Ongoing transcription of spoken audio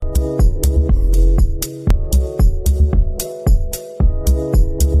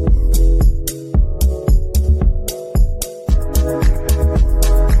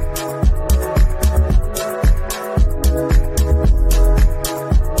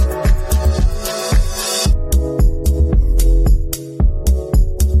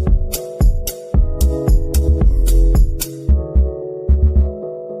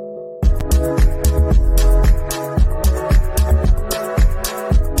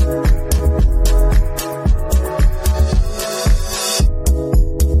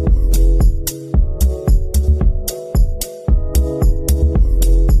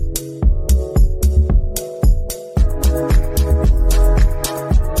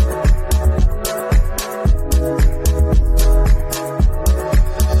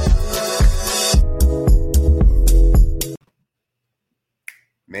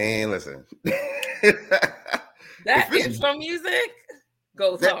intro music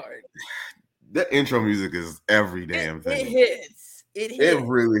goes hard. The intro music is every damn thing. It hits. It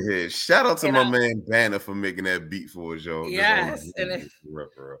really hits. Shout out to my man Banner for making that beat for us, y'all. Yes, and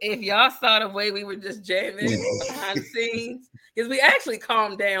if y'all saw the way we were just jamming behind the scenes, because we actually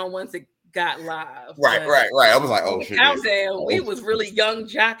calmed down once it got live. Right. I was like, oh shit. Countdown. We was really young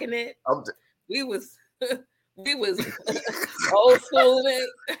jocking it. We was old school it.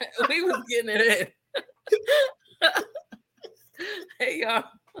 We was getting it in. Hey y'all.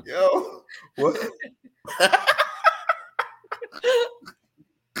 Yo. What?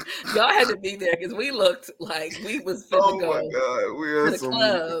 Y'all had to be there because we looked like we was finna go. Oh my god, we are to the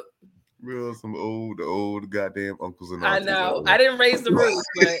club. We are some old goddamn uncles and aunties. I know. I didn't raise the roof,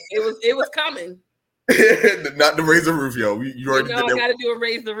 but it was coming. Not to raise the roof, yo. You already did that. I got to do a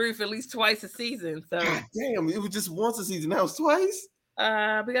raise the roof at least twice a season. So god damn, it was just once a season. Now it's twice.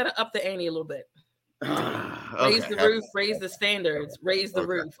 We got to up the ante a little bit. Raise the roof, raise the standards, raise the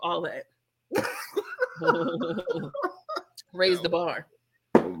roof, all that. Raise the bar.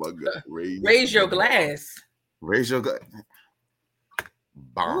 Oh my god! Raise your glass. Raise your glass.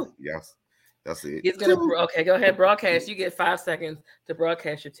 Bomb. Yes, that's it. He's gonna. Okay, go ahead. Broadcast. You get 5 seconds to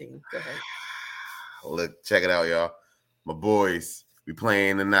broadcast your team. Go ahead. Look, check it out, y'all. My boys, we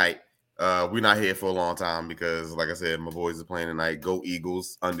playing tonight. We're not here for a long time because, like I said, my boys are playing tonight. Go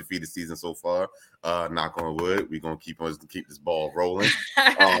Eagles! Undefeated season so far. Knock on wood. We're gonna keep this ball rolling.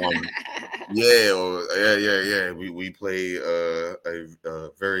 Yeah. We play a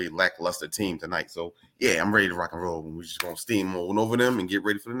very lackluster team tonight. So yeah, I'm ready to rock and roll. We're just gonna steamroll over them and get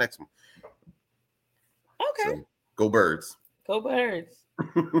ready for the next one. Okay. So, go Birds. Go Birds.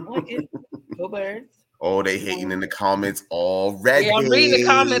 I like it. Go Birds. Oh, they hating in the comments already. Yeah, I'm reading the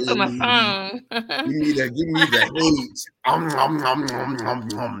comments on my phone. Give me the hate.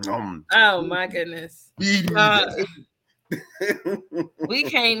 Oh my goodness. We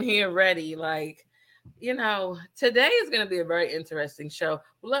came here ready. Like, today is going to be a very interesting show.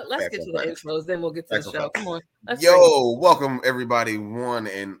 Let's get to the intros, then we'll get to the show. Come on. Welcome everybody, one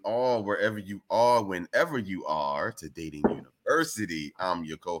and all, wherever you are, whenever you are, to Dating University. I'm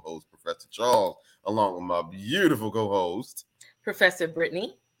your co-host, Professor Charles, along with my beautiful co-host, Professor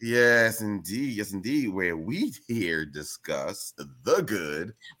Brittany. Yes, indeed. Where we here discuss the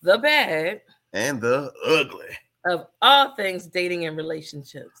good, the bad, and the ugly of all things dating and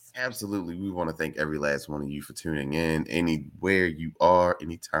relationships. Absolutely. We want to thank every last one of you for tuning in anywhere you are,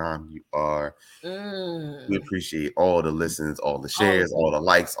 anytime you are. We appreciate all the listens, all the shares, all the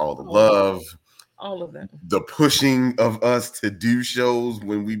likes, all the love. All of them. The pushing of us to do shows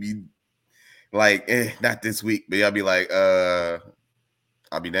when we be like, not this week, but y'all be like, I'll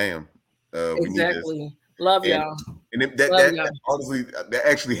be damn. Exactly. Love y'all. And that honestly, that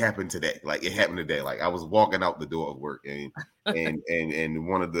actually happened today. Like it happened today. Like I was walking out the door of work, and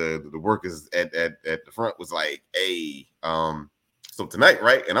one of the workers at the front was like, "Hey, so tonight,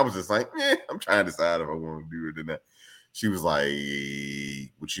 right?" And I was just like, I'm trying to decide if I want to do it or not. She was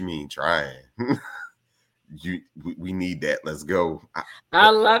like, "What you mean trying? we need that. Let's go." I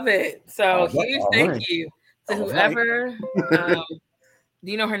love it. So huge thank you to whoever.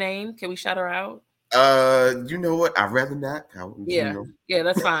 Do you know her name? Can we shout her out? You know what? I'd rather not. Yeah,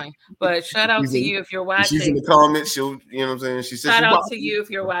 that's fine. But shout out to you if you're watching. She's in the comments. She'll, you know what I'm saying? She said shout out to you if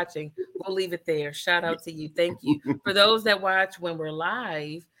you're watching. We'll leave it there. Shout out to you. Thank you for those that watch when we're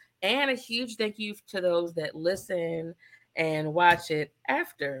live, and a huge thank you to those that listen and watch it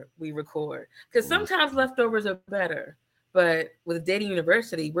after we record. Because sometimes leftovers are better. But with Dating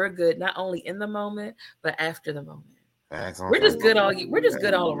University, we're good not only in the moment but after the moment. We're just good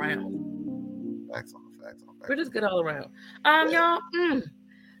all around. Facts. We're just good all around. Y'all.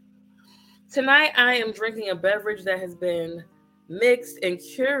 Tonight I am drinking a beverage that has been mixed and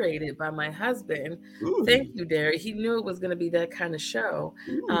curated by my husband. Ooh. Thank you, Derek. He knew it was going to be that kind of show.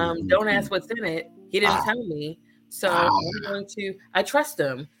 Don't ask what's in it. He didn't tell me. So I trust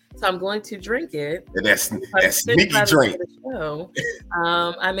him. So I'm going to drink it. That's sneaky drink.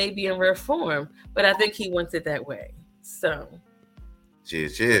 I may be in rare form, but I think he wants it that way. So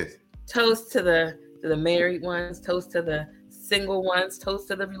cheers. Toast to the married ones, toast to the single ones, toast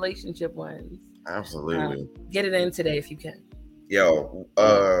to the relationship ones. Absolutely. Get it in today if you can. Yo,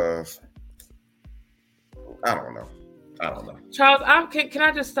 I don't know. Charles, can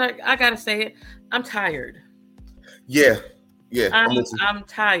I just start? I gotta say it. I'm tired. Yeah. I'm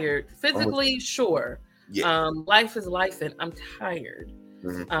tired. Physically, sure. Yeah. Life is life, and I'm tired.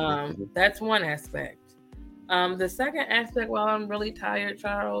 That's one aspect. The second aspect, while I'm really tired,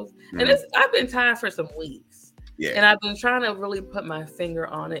 Charles, and I've been tired for some weeks. Yeah. And I've been trying to really put my finger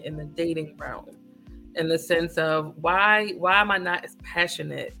on it in the dating realm. in the sense of why am I not as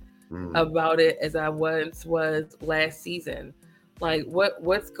passionate about it as I once was last season? Like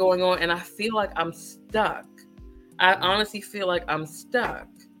what's going on? And I feel like I'm stuck. I honestly feel like I'm stuck.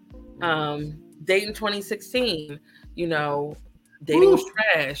 Dating 2016, you know, dating was Woo.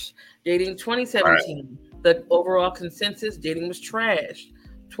 trash. Dating Right. 2017, the overall consensus, dating was trash.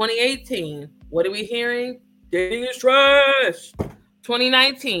 2018, what are we hearing? Dating is trash.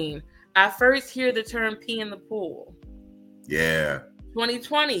 2019, I first hear the term pee in the pool. Yeah.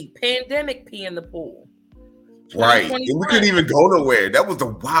 2020, pandemic pee in the pool. Right. And we couldn't 2021, even go nowhere. That was the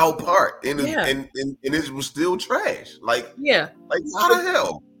wild part. And it, yeah, and it was still trash. yeah. Like how the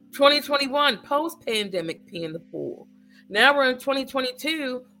hell? 2021, post pandemic pee in the pool. Now we're in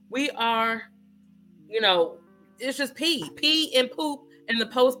 2022. We are, you know, it's just pee and poop in the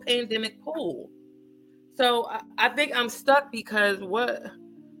post pandemic pool. So I think I'm stuck because where,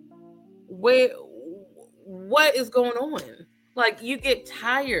 what is going on? Like you get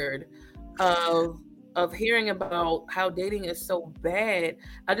tired of hearing about how dating is so bad.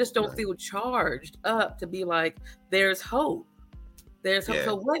 I just don't Right. feel charged up to be like, there's hope. There's hope. Yeah.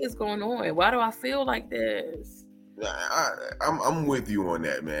 So what is going on? Why do I feel like this? I'm with you on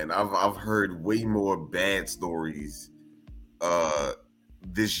that, man. I've heard way more bad stories uh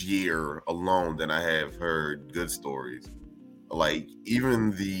this year alone than I have heard good stories. Like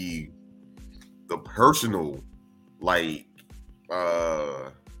even the personal like uh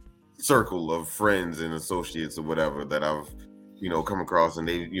circle of friends and associates or whatever that I've come across, and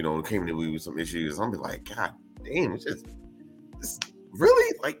they came to me with some issues. I'm be like, God damn, it's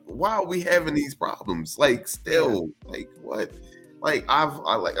really like, why are we having these problems? Like Yeah. still, like what? Like I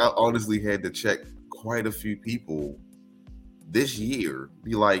honestly had to check quite a few people this year.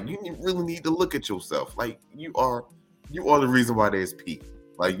 Be like, really need to look at yourself. Like you are the reason why there's peak.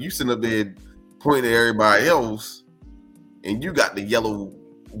 Like you sitting up there pointing at everybody else, and you got the yellow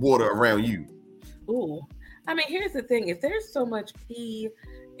water around you. Ooh. I mean, here's the thing. If there's so much pee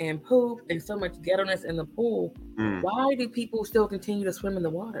and poop and so much ghettoness in the pool, Mm. why do people still continue to swim in the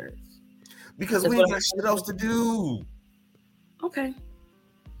waters? Because Is we what ain't got shit else to do. okay.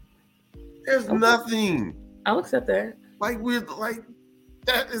 There's Okay. nothing. I'll accept that. Like we're like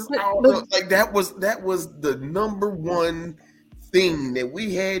that is But our like that was the number one thing that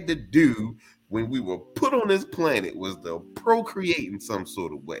we had to do when we were put on this planet, was to procreate in some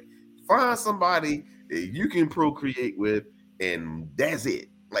sort of way. Find somebody that you can procreate with, and that's it.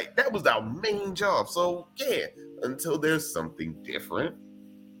 Like that was our main job. So yeah, until there's something different.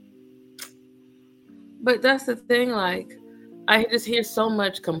 that's the thing. Like, I just hear so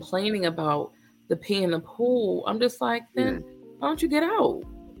much complaining about the pee in the pool. I'm just like, then Mm. why don't you get out?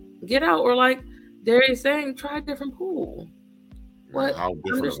 Get out, or like Darius saying, try a different pool. What? How I'm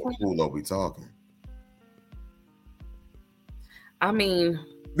different of just a like, pool are we talking? I mean,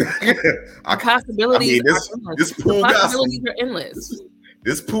 I, the I possibilities mean, are this endless. this The pool got possibilities some are endless.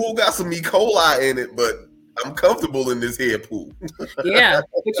 this pool got some E. coli in it, but I'm comfortable in this here pool. Yeah,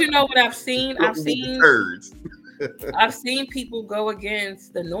 but you know what I've seen? Comfortable with turds. I've seen people go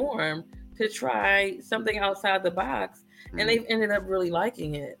against the norm to try something outside the box, and Mm, they've ended up really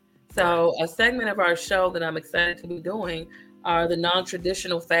liking it. right. So, a segment of our show that I'm excited to be doing are the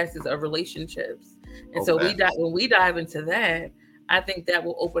non-traditional facets of relationships. And Oh, so facts. when we dive into that, I think that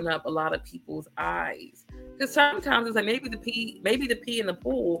will open up a lot of people's eyes. Because sometimes it's like maybe the pee in the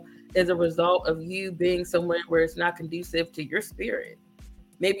pool is a result of you being somewhere where it's not conducive to your spirit.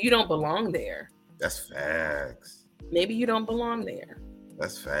 Maybe you don't belong there. That's facts. Maybe you don't belong there.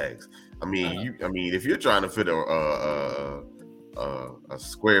 That's facts. I Uh, mean, if you're trying to fit a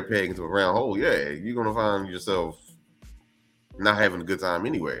square peg into a round hole, yeah, you're gonna find yourself not having a good time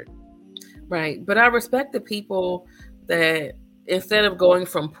anyway. right. But I respect the people that instead of going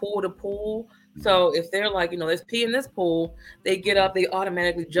from pool to pool, Mhm. so if they're like, there's pee in this pool, they get up, they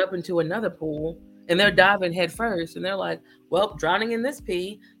automatically jump into another pool and they're Mhm. diving head first. And they're like, well, drowning in this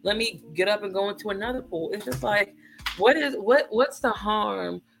pee, let me get up and go into another pool. It's just like, what's the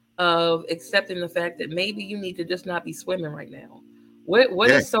harm of accepting the fact that maybe you need to just not be swimming right now? What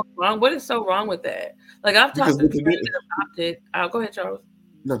Yeah, is so wrong? What is so wrong with that? Like I've because talked to what friends they do, that have opted. Oh, go ahead, Charles.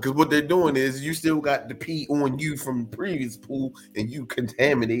 no, because what they're doing is you still got the pee on you from the previous pool, and you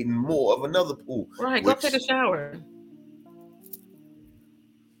contaminating more of another pool, Right, go take which a shower.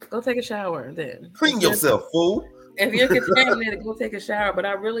 Go take a shower then. clean yourself, fool. If you're contaminated, go take a shower. But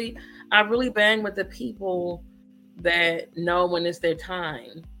I really bang with the people that know when it's their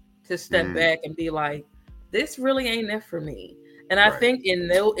time to step Mm, back and be like, this really ain't it for me. And I right. think in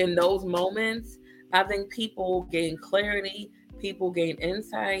those moments, I think people gain clarity, people gain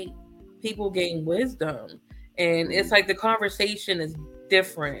insight, people gain wisdom. And it's like the conversation is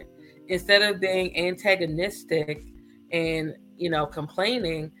different. Instead of being antagonistic and,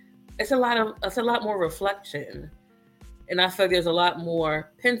 complaining, it's a lot more reflection. And I feel like there's a lot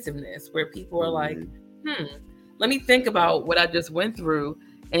more pensiveness where people are like, Mhm. hmm, let me think about what I just went through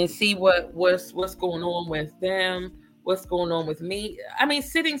and see what's going on with them, what's going on with me. I mean,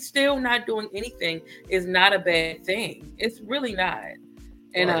 sitting still, not doing anything is not a bad thing. It's really not.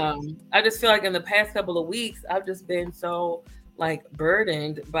 And Right. I just feel like in the past couple of weeks, I've just been so like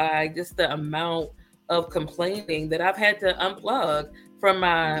burdened by just the amount of complaining that I've had to unplug from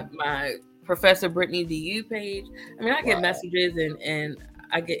my Professor Brittany DU page. I mean, I get Wow. messages and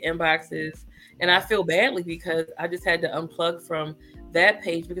I get inboxes, and I feel badly because I just had to unplug from that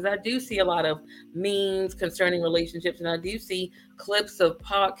page because I do see a lot of memes concerning relationships, and I do see clips of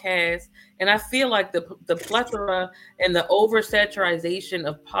podcasts, and I feel like the plethora and the oversaturation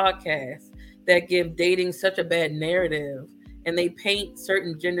of podcasts that give dating such a bad narrative, and they paint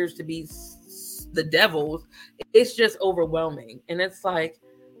certain genders to be the devils. It's just overwhelming, and it's like,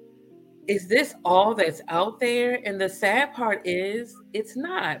 is this all that's out there? And the sad part is it's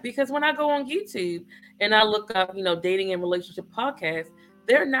not, because when I go on YouTube and I look up, dating and relationship podcasts,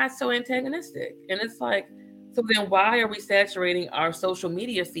 they're not so antagonistic. And it's like, so then why are we saturating our social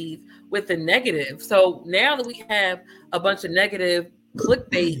media feeds with the negative? So now that we have a bunch of negative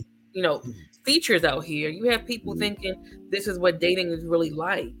clickbait, you know, features out here, you have people Mhm. thinking this is what dating is really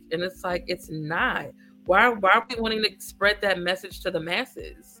like. And it's like, it's not. Why are we wanting to spread that message to the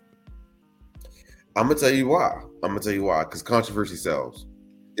masses? I'm gonna tell you why. I'm gonna tell you why. Because controversy sells.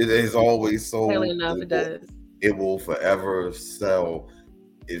 It is always Clearly sold. enough, it does. It will forever sell.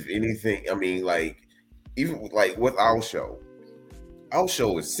 If anything, I mean, like even like with our show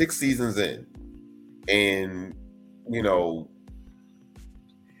is 6 seasons in, and you know,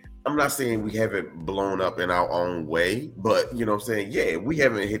 I'm not saying we haven't blown up in our own way, but you know what I'm saying? Yeah, we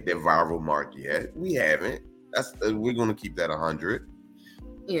haven't hit that viral mark yet. We haven't. That's we're gonna keep that 100.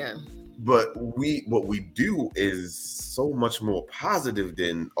 Yeah. But what we do is so much more positive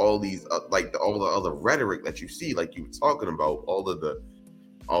than all these all the other rhetoric that you see, like you were talking about, all the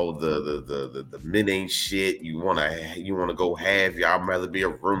men ain't shit. You wanna go have y'all rather be a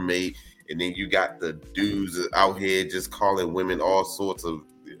roommate, and then you got the dudes out here just calling women all sorts of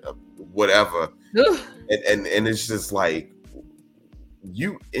whatever, and it's just like,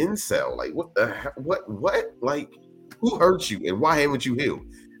 you incel, like what the hell, what like, who hurt you and why haven't you healed?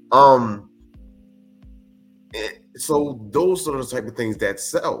 um so those are the type of things that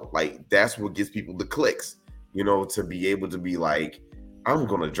sell. Like that's what gets people the clicks, to be able to be like, I'm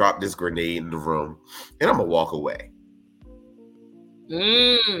gonna drop this grenade in the room and I'm gonna walk away.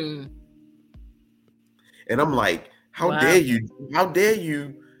 Mm. And I'm like, Wow. how dare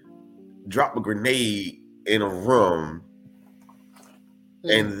you drop a grenade in a room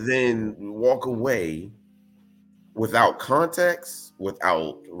Mm. and then walk away without context,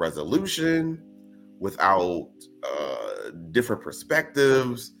 without resolution, without different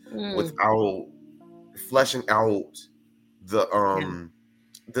perspectives, Mm. without fleshing out the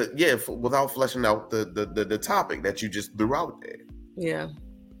Yeah. without fleshing out the topic that you just threw out there. Yeah.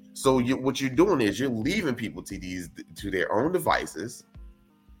 So what you're doing is you're leaving people to their own devices,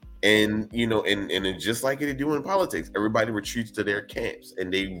 and and it's just like they do in politics. Everybody retreats to their camps,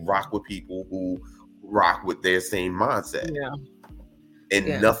 and they rock with people who rock with their same mindset, Yeah. and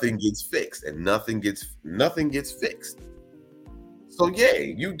Yeah. nothing gets fixed, and nothing gets fixed. So yeah,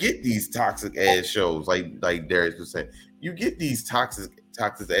 you get these toxic ass shows, like Darius was saying. You get these toxic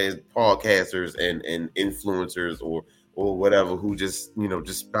ass podcasters and influencers or whatever, who just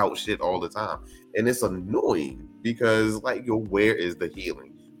spout shit all the time, and it's annoying because, like, where is the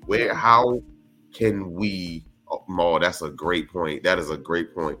healing? Yeah. How can we? Oh, Maul, that's a great point. That is a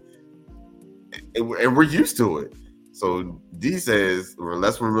great point, and we're used to it. So D says, well,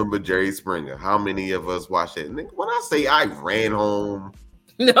 let's remember Jerry Springer. How many of us watched it? And when I say I ran home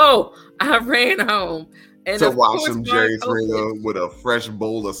No, I ran home, and to of watch course, some Maury Jerry Povich. Springer with a fresh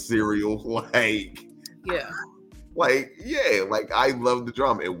bowl of cereal, Yeah. yeah, like I love the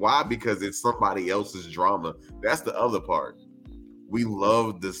drama. And why? Because it's somebody else's drama. That's the other part. We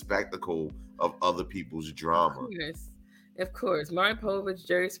love the spectacle of other people's Of drama. course. Of course. Maury Povich,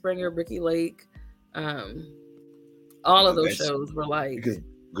 Jerry Springer, Ricky Lake, um, all of Because those that's shows were like because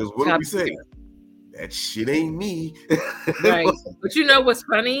what do top we say? tier. That shit ain't me. Right. But you know what's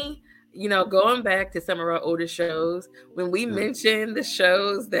funny? Going back to some of our older shows, when we mentioned the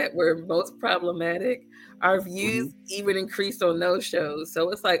shows that were most problematic, our views Mhm. even increased on those shows. So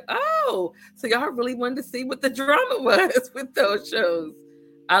it's like, oh, so y'all really wanted to see what the drama was with those shows.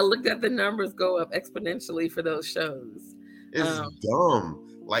 I looked at the numbers go up exponentially for those shows. It's dumb.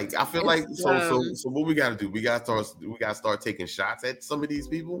 Like I feel like It's so what we gotta do? We gotta start taking shots at some of these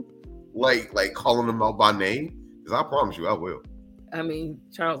people, like calling them out by name. Because I promise you, I will. I mean,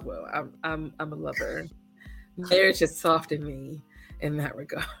 Charles will. I'm a lover. Marriage has softened me in that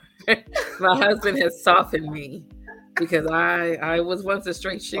regard. My husband has softened me because I was once a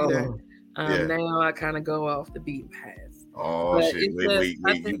straight shooter. Yeah. Now I kind of go off the beaten path. Oh But shit! Wait!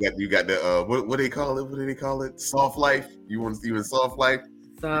 You got the what do they call it? What do they call it? Soft life. You in soft life?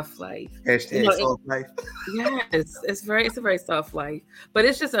 Soft life. Hashtag soft life. Yes, it's a very soft life. But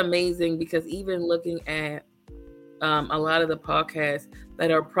it's just amazing because even looking at a lot of the podcasts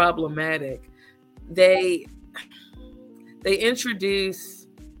that are problematic, they introduce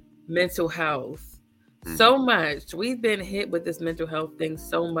mental health so much. We've been hit with this mental health thing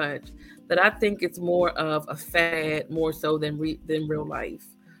so much that I think it's more of a fad more so than real life,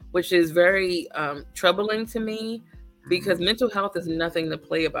 which is very troubling to me because mental health is nothing to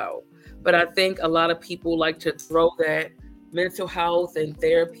play about. But I think a lot of people like to throw that mental health and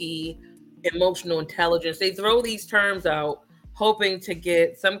therapy, emotional intelligence, they throw these terms out hoping to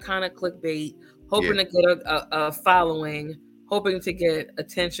get some kind of clickbait, hoping to get a following, hoping to get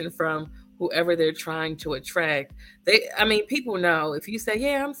attention from whoever they're trying to attract. People know if you say,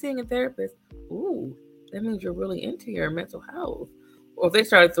 "Yeah, I'm seeing a therapist," ooh, that means you're really into your mental health. Or if they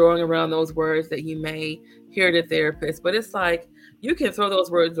start throwing around those words that you may hear the therapist, but it's like you can throw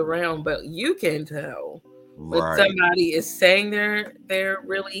those words around, but you can tell when somebody is saying they're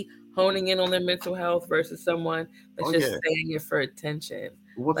really honing in on their mental health versus someone that's just saying it for attention.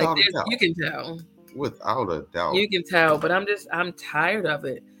 Without a doubt. You can tell. Without a doubt. You can tell, but I'm tired of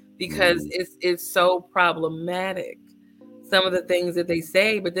it because it's so problematic. Some of the things that they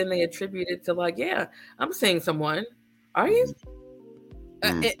say, but then they attribute it to like, yeah, I'm seeing someone. Are you?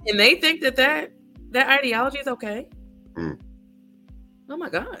 And they think that ideology is okay. Oh my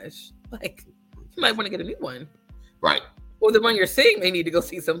gosh. Like, you might want to get a new one. Right. Or the one you're seeing may need to go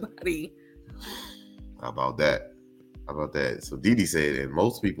see somebody. How about that? So Didi said, and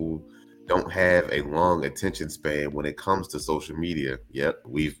most people don't have a long attention span when it comes to social media. Yep,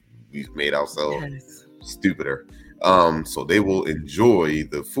 we've made ourselves stupider. So they will enjoy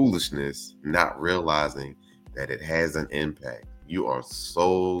the foolishness, not realizing that it has an impact. You are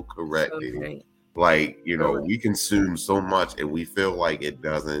so correct, Didi. Like, we consume so much and we feel like it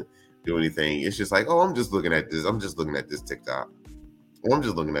doesn't do anything. It's just like, oh, I'm just looking at this. I'm just looking at this TikTok. Or I'm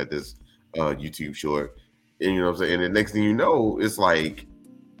just looking at this YouTube short. And you know what I'm saying? And the next thing you know, it's like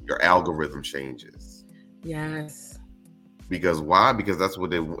your algorithm changes. Yes. Because why? Because that's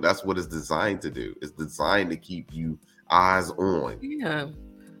what it's designed to do. It's designed to keep you eyes on. Yeah.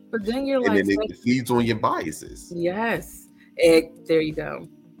 But then you're and then it feeds on your biases. Yes. There you go.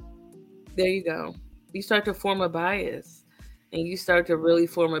 You start to form a bias and you start to really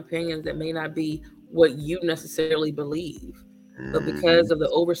form opinions that may not be what you necessarily believe. But because of the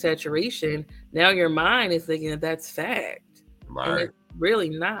oversaturation, now your mind is thinking that that's fact. Right. And it's really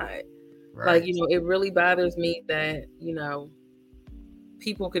not. Right. Like, it really bothers me that,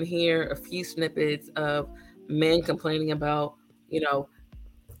 people can hear a few snippets of men complaining about,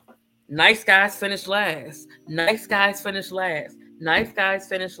 nice guys finish last. Nice guys finish last. Nice guys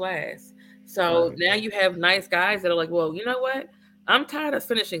finish last. So now you have nice guys that are like, well, you know what? I'm tired of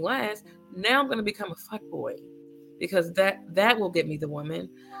finishing last. Now I'm going to become a fuckboy because that will get me the woman.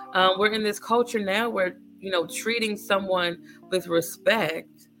 We're in this culture now where, treating someone with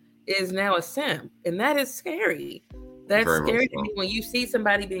respect is now a simp. And that is scary. That's very scary to me when you see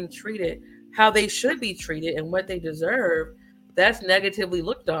somebody being treated how they should be treated and what they deserve. That's negatively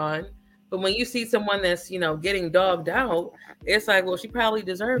looked on. But when you see someone that's, getting dogged out, it's like, well, she probably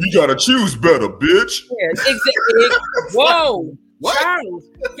deserves it. You gotta choose better, bitch. Yeah, exactly. Whoa. What? Charles.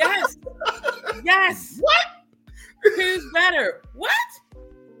 Yes. Yes. What? Choose better. What?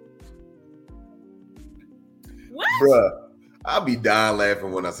 Bruh, I'll be dying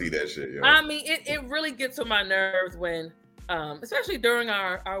laughing when I see that shit, yo. I mean, it really gets on my nerves when, especially during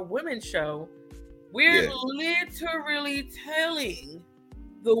our women's show, we're literally telling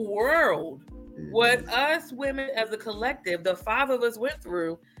the world what us women as a collective, the 5 of us went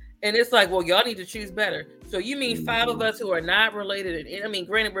through. And it's like, well, y'all need to choose better. So you mean 5 of us who are not related? And I mean,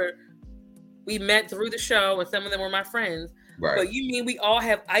 granted, we met through the show and some of them were my friends. Right. But you mean we all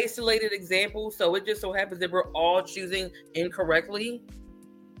have isolated examples? So it just so happens that we're all choosing incorrectly?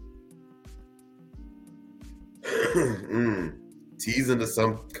 Teasing the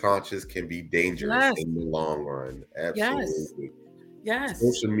subconscious can be dangerous in the long run. Absolutely. Yes.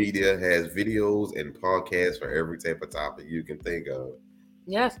 Social media has videos and podcasts for every type of topic you can think of.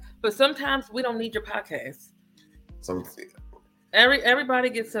 Yes, but sometimes we don't need your podcast. Some, Everybody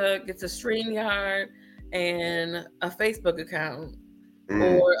gets a StreamYard and a Facebook account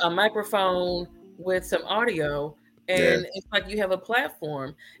mm, or a microphone with some audio, yeah, and it's like you have a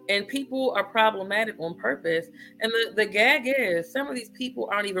platform, and people are problematic on purpose. And the gag is some of these people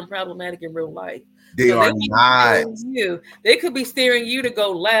aren't even problematic in real life, they so they are could be not. steering you. They could be steering you to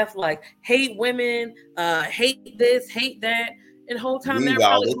go left, like hate women, hate this, hate that, and the whole time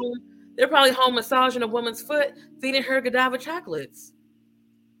Meanwhile, they're probably home massaging a woman's foot, feeding her Godiva chocolates.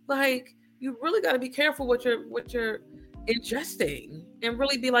 Like, you really got to be careful what you're ingesting, and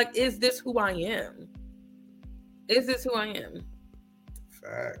really be like, is this who I am? Is this who I am?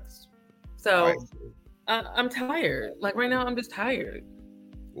 facts. Right. So I'm tired. Like right now, I'm just tired.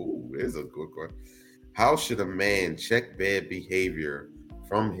 Ooh, there's a good one. How should a man check bad behavior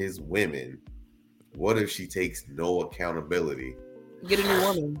from his women? What if she takes no accountability? Get a new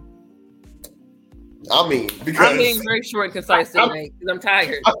woman. I mean, I'm because being very short and concise today because I'm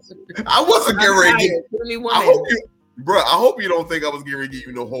tired. I wasn't getting ready. Get a new I woman. hope you, bro. I hope you don't think I was getting ready to give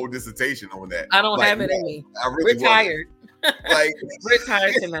you no whole dissertation on that. I don't Like, have it in me. I really We're tired. Like, We're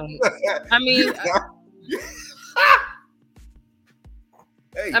tired tonight. I mean,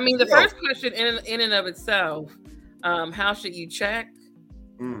 hey, the first question in and of itself, how should you check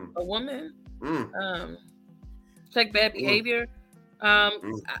a woman? Check bad behavior.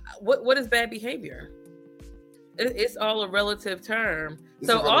 What is bad behavior? It's all a relative term.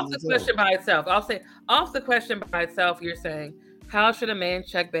 So off the question by itself, I'll say off the question by itself, you're saying, how should a man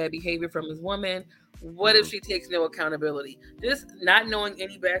check bad behavior from his woman? What if she takes no accountability? Just not knowing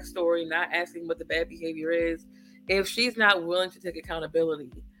any backstory, not asking what the bad behavior is. If she's not willing to take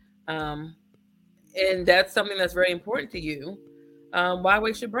accountability, and that's something that's very important to you, why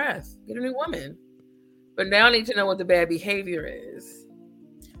waste your breath? Get a new woman. But now I need to know what the bad behavior is.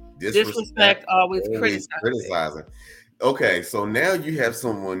 Disrespect, always criticizing. Okay, so now you have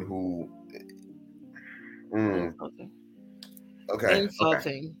someone who. Insulting. Okay.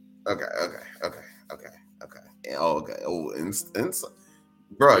 Oh,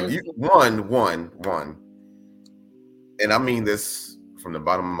 bro, you one, and I mean this from the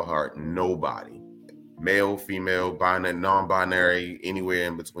bottom of my heart. Nobody, male, female, binary, non-binary, anywhere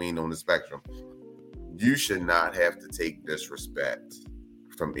in between on the spectrum, you should not have to take disrespect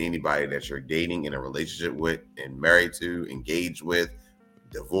from anybody that you're dating, in a relationship with, and married to, engaged with,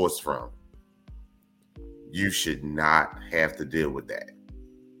 divorced from. You should not have to deal with that.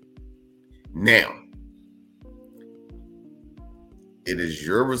 Now, it is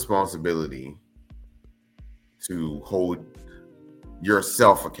your responsibility to hold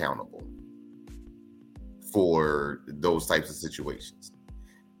yourself accountable for those types of situations.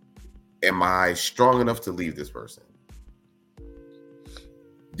 Am I strong enough to leave this person?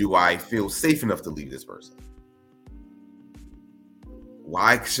 Do I feel safe enough to leave this person?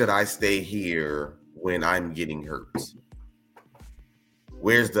 Why should I stay here when I'm getting hurt?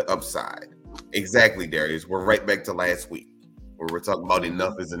 Where's the upside? Exactly, Darius. We're right back to last week where we're talking about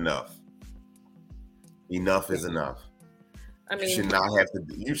enough is enough. Enough is enough. I mean, you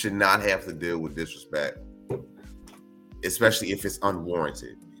should not have to deal with disrespect, especially if it's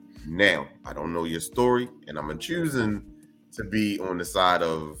unwarranted. Now, I don't know your story, and I'm choosing to be on the side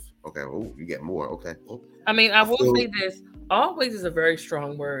of, okay, oh, you get more. Okay. Oh, I mean, I will say this. Always is a very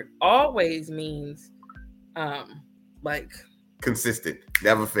strong word. Always means like consistent,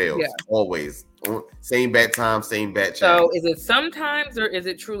 never fails. Yeah. Always. Same bad time, same bad chance. So is it sometimes or is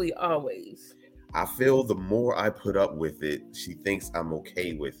it truly always? I feel the more I put up with it, she thinks I'm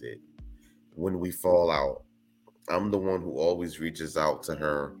okay with it. When we fall out, I'm the one who always reaches out to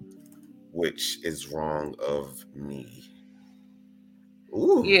her, which is wrong of me.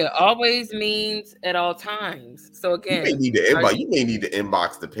 Ooh. Yeah, always means at all times. So again, you may need to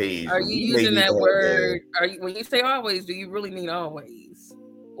inbox the page. Are you using that word? When you say always, do you really mean always,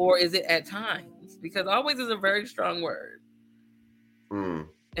 or is it at times? Because always is a very strong word.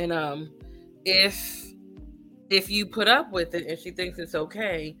 And if you put up with it and she thinks it's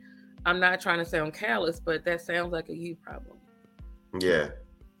okay, I'm not trying to sound callous, but that sounds like a you problem. Yeah.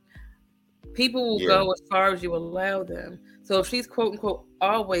 People will go as far as you allow them. So if she's quote unquote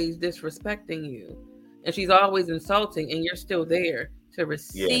always disrespecting you, and she's always insulting, and you're still there to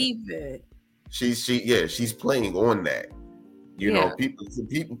receive it, she's playing on that. You know,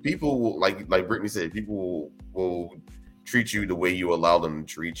 people will, like Brittany said, people will treat you the way you allow them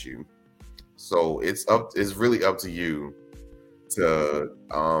to treat you. So it's really up to you to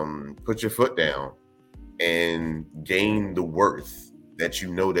put your foot down and gain the worth that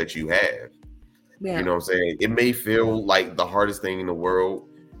you know that you have. You Yeah. know what I'm saying? It may feel like the hardest thing in the world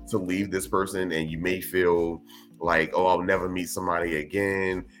to leave this person, and you may feel like, oh, I'll never meet somebody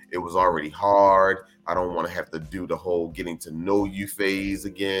again. It was already hard. I don't want to have to do the whole getting to know you phase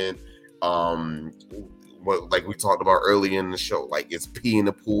again. Um, what like we talked about earlier in the show, like it's pee in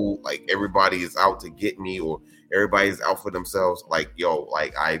the pool, like everybody is out to get me or everybody's out for themselves. Like, yo,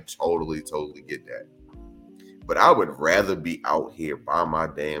 like I totally get that. But I would rather be out here by my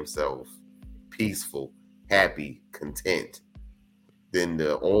damn self, peaceful, happy, content, than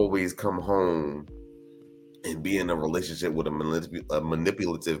to always come home and be in a relationship with a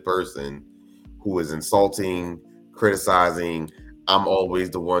manipulative person who is insulting, criticizing. I'm always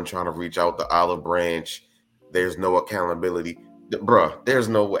the one trying to reach out the olive branch. There's no accountability. Bruh, there's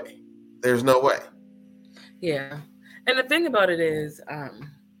no way. There's no way. Yeah. And the thing about it is,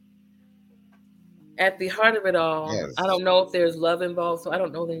 at the heart of it all, I Yes. don't know if there's love involved, so I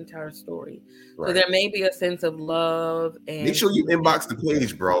don't know the entire story. So Right. there may be a sense of love Make and sure you commitment. inbox the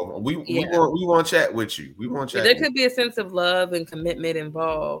page, bro. We Yeah. want to chat with you. We want to Yeah, chat there with could be a sense of love and commitment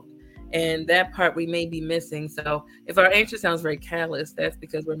involved. And that part we may be missing. So if our answer sounds very callous, that's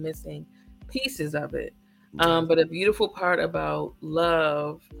because we're missing pieces of it. you. Yes. But a beautiful part about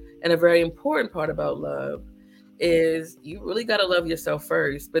love and a very important part about love is you really got to love yourself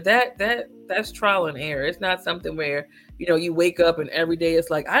first. But that's trial and error. It's not something where you wake up and every day it's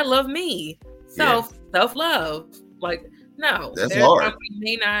like I love me, Yeah. self love. Like no, That's there's hard. times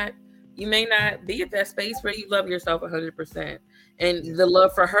you may not be at that space where you love yourself 100%, and the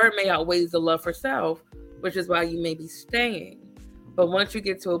love for her may outweighs the love for self, which is why you may be staying. But once you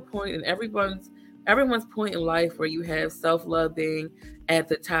get to a point, and everyone's point in life where you have self-love being at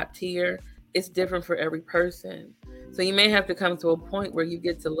the top tier, it's different for every person. So you may have to come to a point where you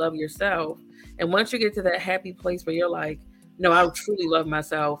get to love yourself, and once you get to that happy place where you're like, no, I truly love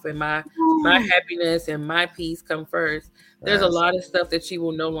myself, and my happiness and my peace come first. There's a Yes. lot of stuff that she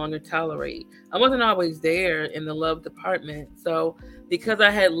will no longer tolerate. I wasn't always there in the love department. So because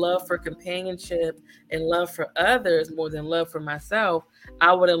I had love for companionship and love for others more than love for myself,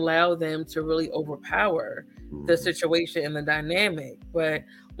 I would allow them to really overpower the Mhm. situation and the dynamic. But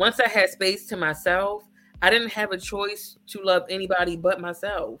once I had space to myself, I didn't have a choice to love anybody but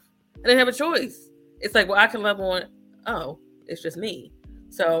myself. I didn't have a choice. It's like, well, I can love on, oh, it's just me.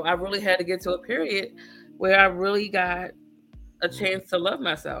 So I really had to get to a period where I really got a chance to love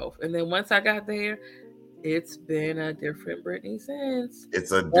myself. And then once I got there, it's been a different Britney since.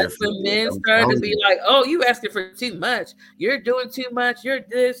 It's a That's different. when men I'm started to telling be you. like, oh, you asking for too much. You're doing too much. You're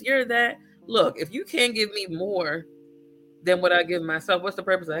this, you're that. Look, if you can't give me more than what I give myself, what's the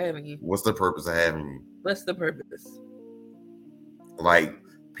purpose of having you? What's the purpose of having you? What's the purpose? Like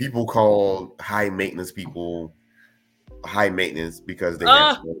people call high maintenance people high maintenance because they have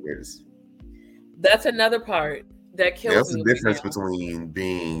Ah, standards. that's another part that kills There's a me right difference now. between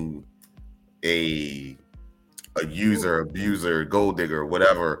being a user, abuser, gold digger,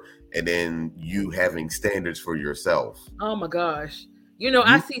 whatever, and then you having standards for yourself. Oh my gosh.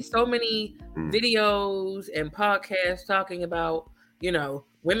 I You, see so many mm, videos and podcasts talking about,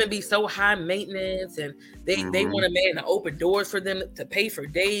 women be so high maintenance and they mm-hmm, want a man to open doors for them to pay for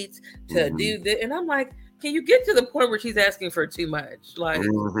dates, to mm-hmm, do this. And I'm like, can you get to the point where she's asking for too much? Like,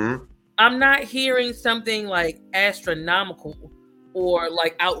 mm-hmm. I'm not hearing something like astronomical or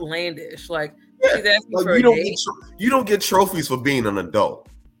like outlandish. Like, Yeah, she's asking like for a date. you don't get trophies for being an adult.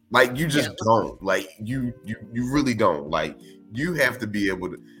 Like you Yeah. just don't. Like you really don't. Like you have to be able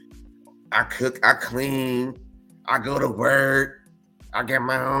to. I cook, I clean, I go to work, I get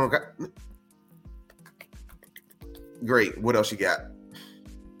my own. Great. What else you got?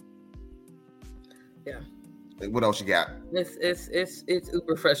 Yeah. Like, what else you got? It's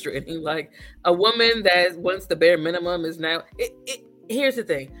uber frustrating. Like a woman that wants the bare minimum is now. Here's the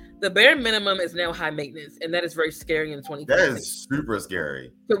thing: the bare minimum is now high maintenance, and that is very scary in That 2026. is super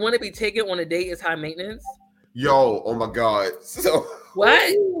scary. To want to be taken on a date is high maintenance. Yo, oh my god. So,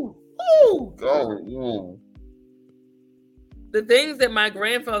 What? go. The things that my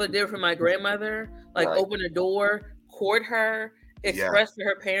grandfather did for my grandmother, like Right. open a door, court her, Yeah. express to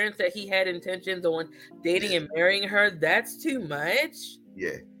her parents that he had intentions on dating Yeah. and marrying her. That's too much.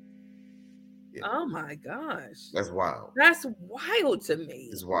 Yeah. Yeah. Oh my gosh, That's wild. that's wild to me.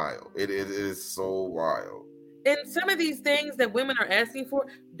 It's wild. It is so wild. And some of these things that women are asking for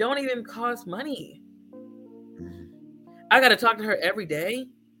don't even cost money. Mhm. I got to talk to her every day.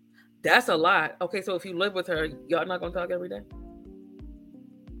 That's a lot. Okay, so if you live with her, y'all not gonna talk every day?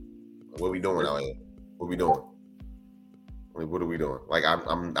 What we doing out here? What we doing? Like, what are we doing? Like,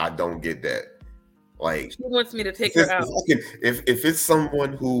 I don't get that. Like, She wants me to take if her out. if it's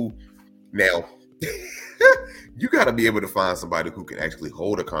someone who now You got to be able to find somebody who can actually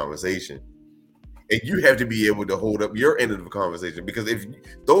hold a conversation. And you have to be able to hold up your end of the conversation, because if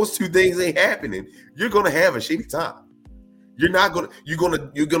those two things ain't happening, you're gonna have a shitty time. You're gonna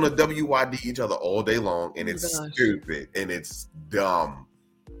WYD each other all day long, and it's stupid and it's dumb.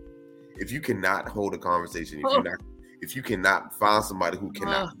 If you cannot hold a conversation, if you cannot find somebody who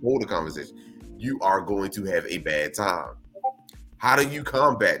cannot hold a conversation, you are going to have a bad time. How do you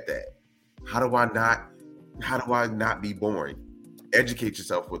combat that? How do I not be boring? Educate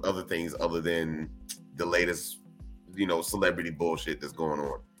yourself with other things other than the latest, celebrity bullshit that's going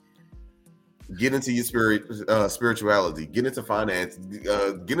on. Get into your spirituality. Get into finance.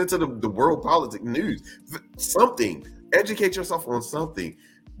 Get into the world politics news. Something. Educate yourself on something.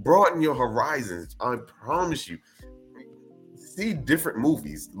 Broaden your horizons. I promise you. See different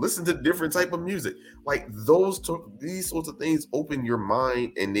movies. Listen to different type of music. Like these sorts of things open your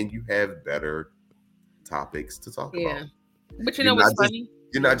mind, and then you have better topics to talk about. But what's funny?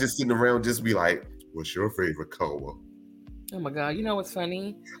 You're not just sitting around just be like, what's your favorite color? Oh my God. You know what's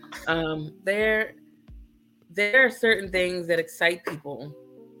funny? There are certain things that excite people.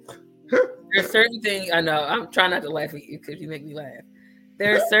 There's certain things, I know, I'm trying not to laugh at you because you make me laugh.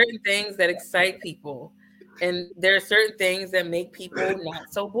 There are certain things that excite people. And there are certain things that make people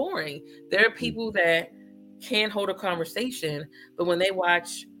not so boring. There are people that can't hold a conversation, but when they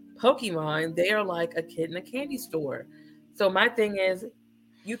watch Pokemon, they are like a kid in a candy store. So my thing is,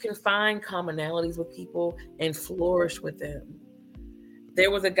 you can find commonalities with people and flourish with them.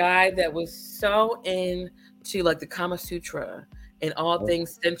 There was a guy that was so into like the Kama Sutra and all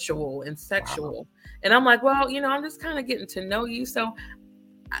things sensual and sexual. And I'm like, well, I'm just kind of getting to know you. So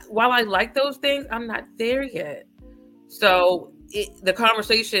while I like those things, I'm not there yet. So the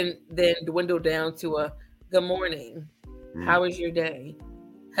conversation then dwindled down to a good morning. How was your day?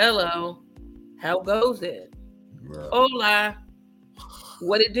 Hello. How goes it? Hola.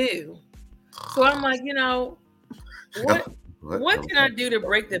 What it do? So I'm like, what can I do to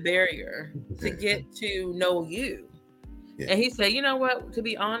break the barrier to get to know you? Yeah. And he said, you know what? To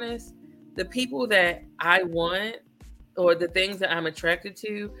be honest, the people that I want or the things that I'm attracted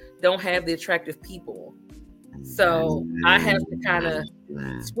to don't have the attractive people. So I have to kind of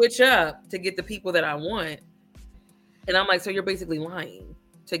switch up to get the people that I want. And I'm like, so you're basically lying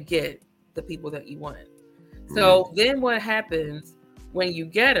to get the people that you want. So then what happens when you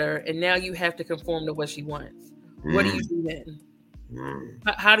get her and now you have to conform to what she wants? What do you do then?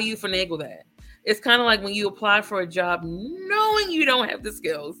 How do you finagle that? It's kind of like when you apply for a job knowing you don't have the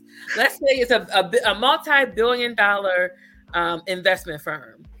skills. Let's say it's a multi-billion-dollar investment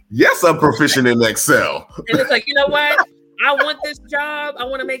firm. Yes, I'm proficient in Excel. And it's like, you know what? I want this job. I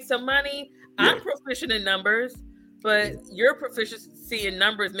want to make some money. Yeah. I'm proficient in numbers, but your proficiency in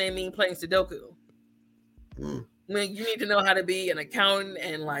numbers may mean playing Sudoku. When you need to know how to be an accountant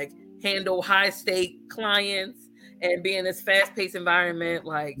and like handle high-stake clients and be in this fast-paced environment,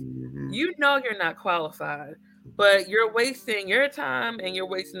 like you're not qualified, but you're wasting your time and you're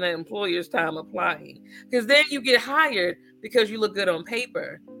wasting the employer's time applying. Because then you get hired because you look good on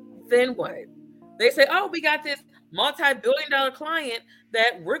paper. Then what? They say, oh, we got this multi-billion-dollar client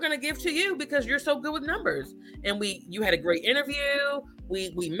that we're going to give to you because you're so good with numbers. And you had a great interview.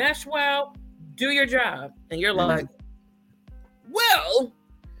 We meshed well. Do your job. And you're like, well,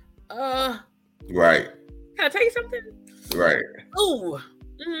 right. Can I tell you something? Right. Ooh.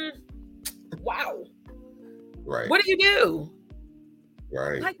 Wow. Right. What do you do?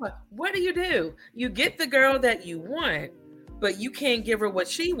 Right. Like what do? You get the girl that you want, but you can't give her what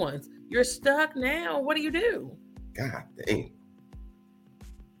she wants. You're stuck now. What do you do? God dang.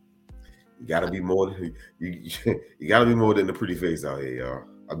 You gotta be more than you gotta be more than the pretty face out here, y'all.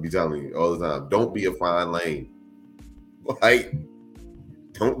 I'll be telling you all the time. Don't be a fine lane. Like,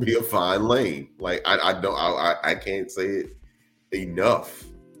 don't be a fine lane. Like, I can't say it enough.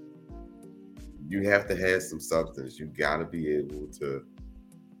 You have to have some substance. You gotta be able to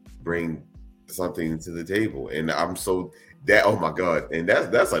bring something to the table. And I'm so that oh my God. And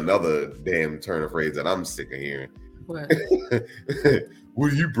that's another damn turn of phrase that I'm sick of hearing. What?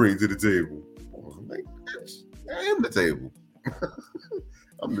 What do you bring to the table? I'm like, I am the table.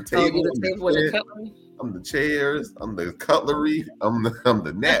 I'm the table. Oh, the table with the cutlery? I'm the chairs. I'm the cutlery. I'm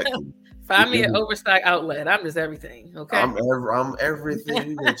the napkin. Find me an overstock outlet. I'm just everything. Okay. I'm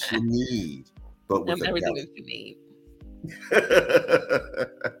everything that you need. But with everything that you need.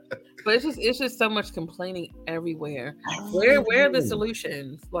 But it's just so much complaining everywhere. Where are the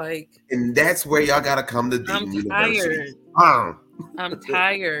solutions? Like, and that's where y'all gotta come to Dayton University. I'm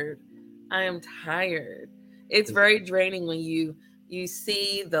tired. I am tired. It's very draining when you you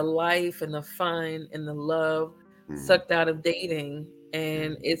see the life and the fun and the love Mm-hmm. sucked out of dating,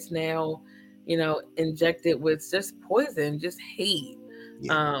 and it's now, injected with just poison, just hate,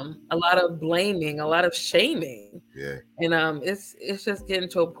 Yeah. a lot of blaming, a lot of shaming. Yeah. And it's just getting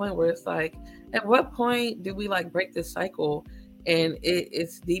to a point where it's like, at what point do we like break this cycle? And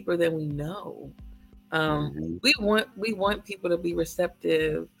it's deeper than we know. um Mm-hmm. we want people to be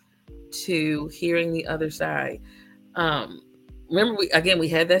receptive to hearing the other side. um Remember, we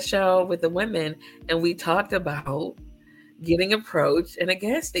had that show with the women, and we talked about getting approached in a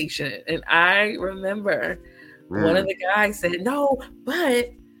gas station. And I remember one of Mm. the guys said, "No,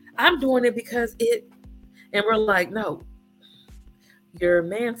 but I'm doing it because it," and we're like, "No, you're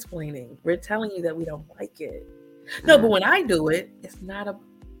mansplaining. We're telling you that we don't like it." No, but Mm. when I do it, it's Mm. not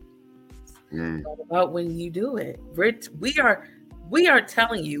about when you do it. We are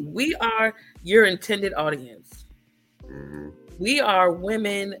telling you, we are your intended audience. Mm-hmm. We are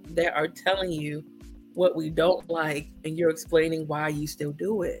women that are telling you what we don't like, and you're explaining why you still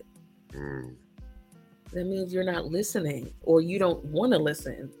do it. Mm. That means you're not listening, or you don't want to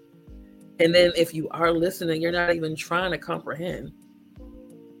listen. And then if you are listening, you're not even trying to comprehend.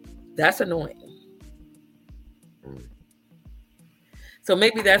 That's annoying. Mm. So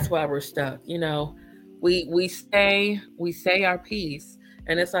maybe that's why we're stuck. We say our piece,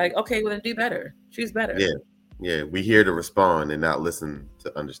 and it's like, okay, well then do better. Choose better. Yeah. Yeah. We here to respond and not listen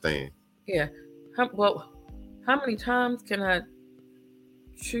to understand. Yeah. How many times can I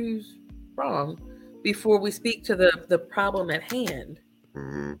choose wrong before we speak to the problem at hand?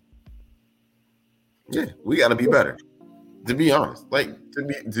 Mm-hmm. Yeah. We got to be better. To be honest,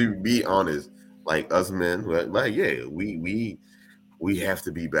 to be honest, like us men, like yeah, we have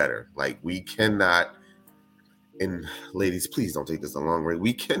to be better. Like we cannot, and ladies, please don't take this the long way.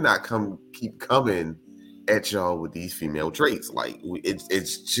 We cannot keep coming at y'all with these female traits. Like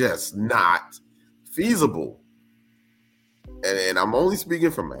it's just not feasible. And I'm only speaking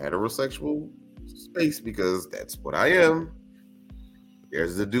from a heterosexual space because that's what I am.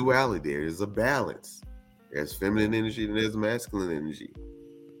 There's a duality. There's a balance. There's feminine energy and there's masculine energy.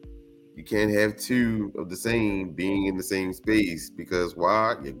 You can't have two of the same being in the same space because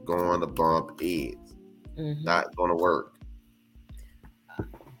why? You're going to bump heads. Hmm. Not going to work. So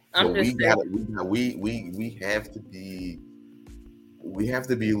I'm we just saying. got to we have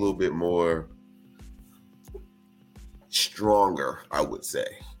to be a little bit more stronger, I would say,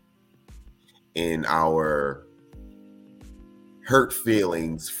 in our hurt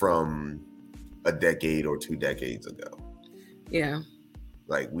feelings from a decade or 2 decades ago. Yeah.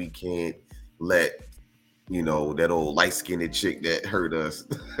 Like we can't let that old light-skinned chick that hurt us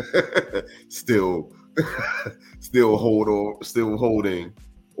still still holding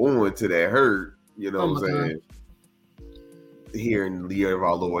on to that hurt, you know Oh what my I'm god. saying? Here in the year of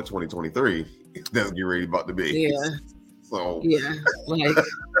our Lord 2023, that's get ready about to be. Yeah. So Yeah. Like,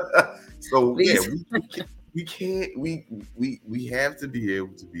 so yeah, please. we can't we have to be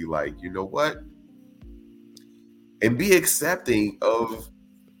able to be like, you know what? And be accepting of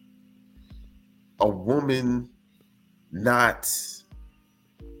a woman not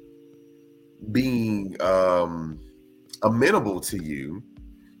being amenable to you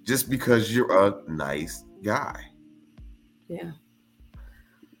just because you're a nice guy. Yeah.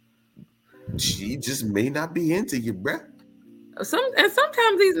 She just may not be into you, bruh.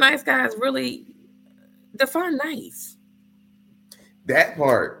 Sometimes these nice guys really define nice. That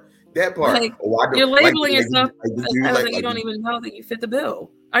part, that part. Like, Oh, I you're don't labeling yourself like the as dude, nice, and you don't even know that you fit the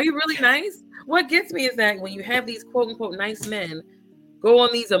bill. Are you really nice? What gets me is that when you have these quote unquote nice men go on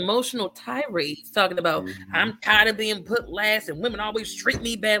these emotional tirades talking about, Mhm. I'm tired of being put last and women always treat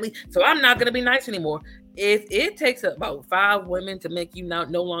me badly, so I'm not gonna be nice anymore. If it takes about 5 women to make you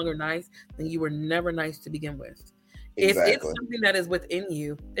no longer nice, then you were never nice to begin with. If it's Exactly. something that is within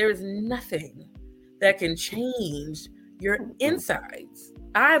you, there is nothing that can change your insides.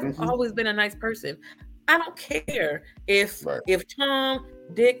 I've Mm-hmm. always been a nice person. I don't care if Right. Tom,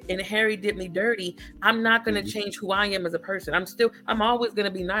 Dick, and Harry did me dirty. I'm not going to Mhm. change who I am as a person. I'm always going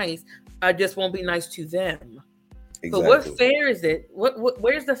to be nice. I just won't be nice to them. But what Exactly. fair is it?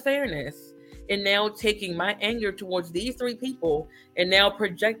 Where's the fairness in now taking my anger towards these 3 people and now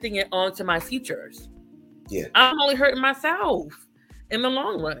projecting it onto my futures? Yeah. I'm only hurting myself in the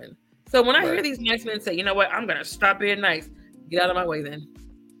long run. So when I hear Right. these nice men say, you know what, I'm going to stop being nice, get out of my way then.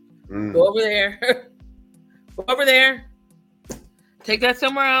 Go Mm. over there. Go over there. Take that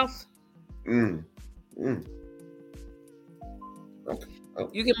somewhere else. Mm. Mm. Okay. Oh,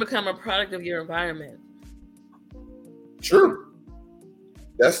 You can become a product of your environment. true.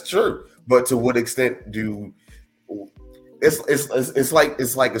 That's true. But to what extent it's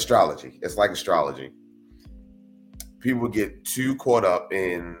like astrology. It's like astrology. People get too caught up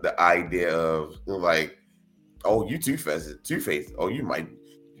in the idea of like, oh, you two-faced. Oh, you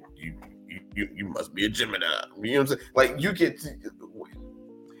you must be a Gemini. You know what I'm saying? Like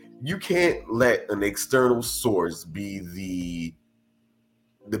you can't let an external source be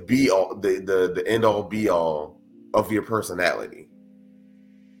the be all the end all be all of your personality.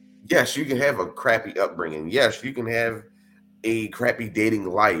 Yes, you can have a crappy upbringing. Yes, you can have a crappy dating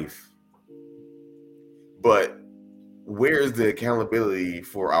life. But where's the accountability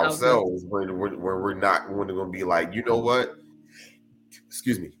for ourselves when we're not when we're going to be like, you know what?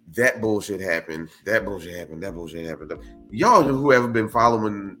 Excuse me, that bullshit happened. That bullshit happened. That bullshit happened. Y'all who have been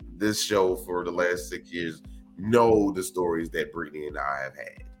following this show for the last 6 years know the stories that Brittany and I have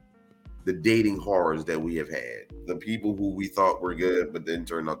had. The dating horrors that we have had. The people who we thought were good but then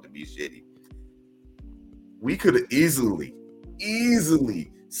turned out to be shitty. We could have easily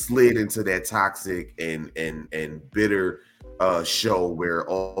slid into that toxic and bitter show where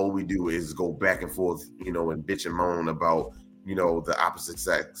all we do is go back and forth, you know, and bitch and moan about, you know, the opposite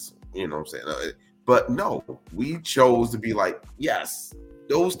sex, you know what I'm saying? But no, we chose to be like, yes,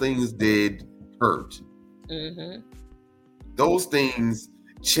 those things did hurt. Mm-hmm. Those things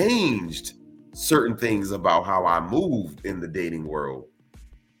changed certain things about how I moved in the dating world,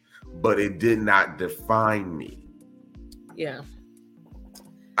 but it did not define me. Yeah.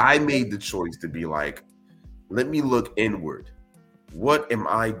 I made the choice to be like, let me look inward. What am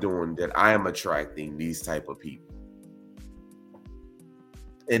I doing that I am attracting these type of people?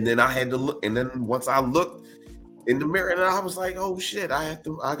 And then I had to look, and then once I looked in the mirror, and I was like, oh shit, I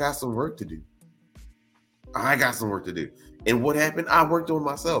got some work to do. I got some work to do. And what happened? I worked on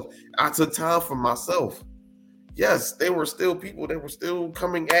myself. I took time for myself. Yes, there were still people that were still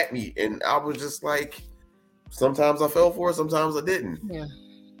coming at me. And I was just like, sometimes I fell for it, sometimes I didn't. Yeah.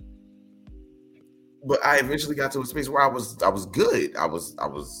 But I eventually got to a space where I was good. I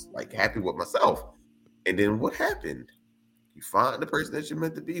was like happy with myself. And then what happened? You find the person that you're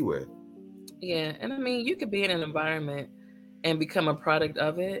meant to be with. Yeah. And I mean, you could be in an environment and become a product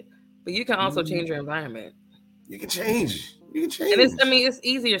of it, but you can also change your environment. You can change. You can change. And it's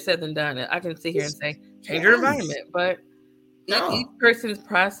easier said than done. I can sit here and say, change your environment, but each person's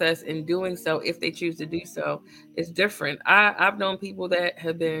process in doing so, if they choose to do so, is different. I've known people that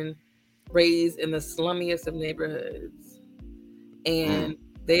have been raised in the slummiest of neighborhoods, and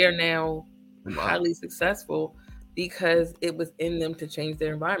they are now highly successful because it was in them to change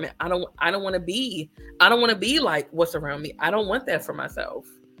their environment. I don't want to be like what's around me. I don't want that for myself.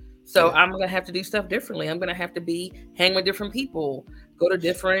 So I'm gonna have to do stuff differently. I'm gonna have to hang with different people, go to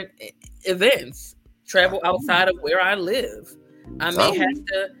different events, travel outside of where I live. I may have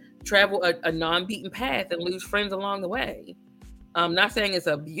to travel a non-beaten path and lose friends along the way. I'm not saying it's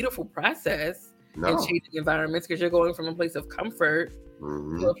a beautiful process in changing environments, because you're going from a place of comfort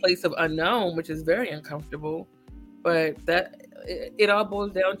to a place of unknown, which is very uncomfortable. But it all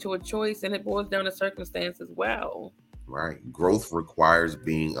boils down to a choice, and it boils down to circumstance as well. Right. Growth requires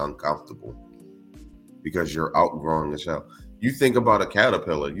being uncomfortable because you're outgrowing the shell. You think about a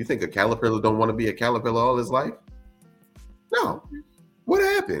caterpillar. You think a caterpillar don't want to be a caterpillar all his life? No. What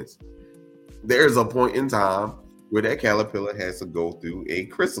happens? There's a point in time where that caterpillar has to go through a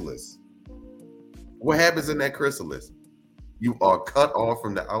chrysalis. What happens in that chrysalis? You are cut off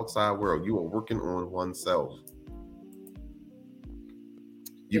from the outside world. You are working on oneself.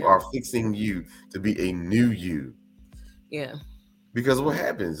 You are fixing you to be a new you. Yeah. Because what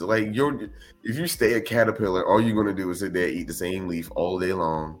happens? Like if you stay a caterpillar, all you're gonna do is sit there, eat the same leaf all day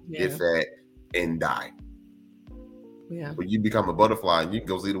long, get fat, and die. Yeah. But you become a butterfly and you can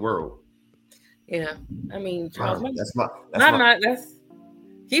go see the world. Yeah. I mean, Charles,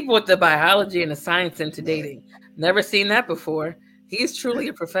 he brought the biology and the science into dating. Never seen that before. He's truly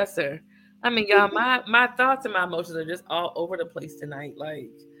a professor. I mean, y'all, my thoughts and my emotions are just all over the place tonight.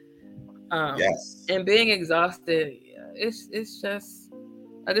 Like, and being exhausted, it's just,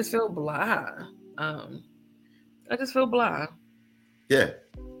 I just feel blah. I just feel blah. Yeah.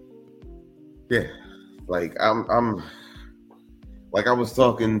 Like I'm like I was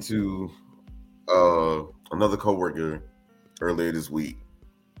talking to another coworker earlier this week,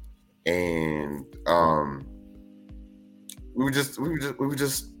 and we were just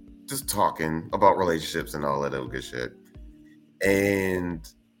talking about relationships and all that other good shit, and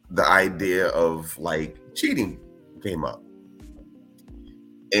the idea of like cheating came up,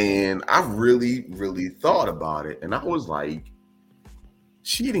 and I really thought about it, and I was like,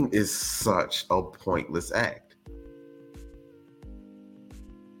 cheating is such a pointless act.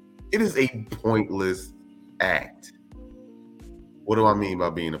 It is a pointless act. What do I mean by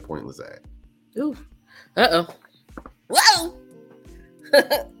being a pointless act? Ooh. Uh-oh. Whoa.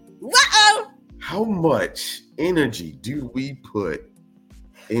 Whoa. How much energy do we put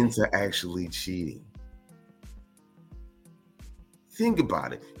into actually cheating? Think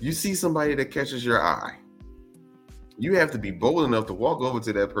about it. You see somebody that catches your eye. You have to be bold enough to walk over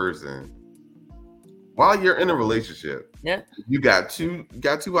to that person while you're in a relationship. Yeah. You got two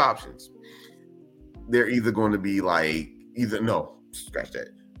options. They're either going to be like, scratch that.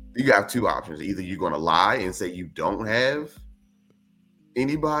 You got two options. Either you're going to lie and say you don't have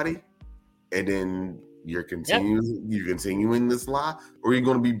anybody, and then you're continuing this lie, or you're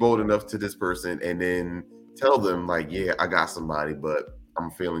going to be bold enough to this person and then tell them like, yeah, I got somebody, but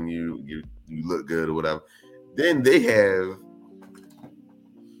I'm feeling you look good or whatever. Then they have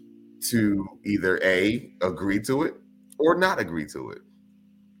to either A, agree to it or not agree to it.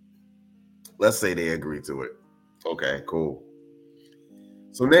 Let's say they agree to it. Okay, cool.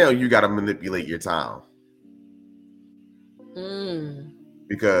 So now you got to manipulate your time.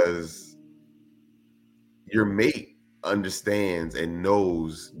 Because your mate understands and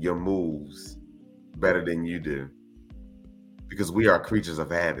knows your moves better than you do. Because we are creatures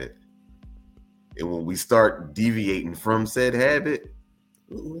of habit. And when we start deviating from said habit,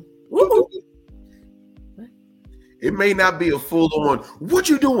 it may not be a full-on, what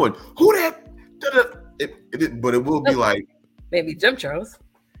you doing? Who that? But it will be like, maybe jump Charles.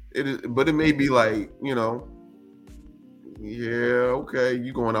 But it may be like, yeah, okay,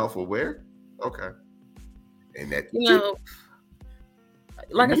 you going out for where? Okay. And that,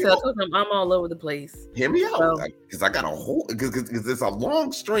 like I said, I told him I'm all over the place. Hear me out, because I got a whole, because it's a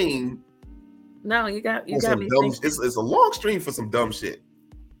long stream. No, you got me. It's a long stream for some dumb shit.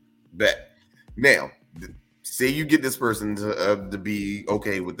 Bet. Now, say you get this person to be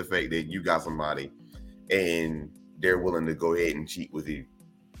okay with the fact that you got somebody, and they're willing to go ahead and cheat with you.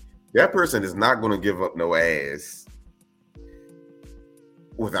 That person is not going to give up no ass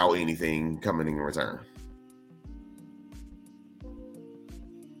without anything coming in return.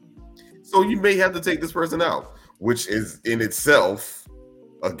 So you may have to take this person out, which is in itself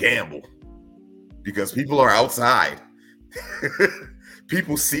a gamble, because people are outside.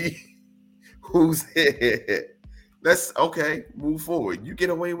 People see who's here. That's okay. Move forward. You get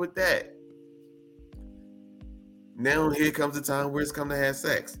away with that. Now here comes the time where it's come to have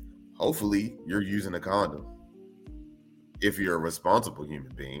sex. Hopefully you're using a condom if you're a responsible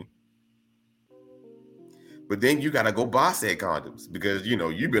human being. But then you got to go buy said condoms because,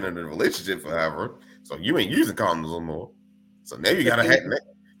 you've been in a relationship forever. So you ain't using condoms no more. So now you got to have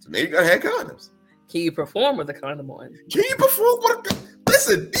condoms. Can you perform with a condom on? Can you perform with a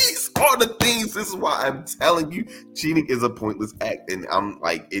Listen, these are the things. This is why I'm telling you, cheating is a pointless act. And I'm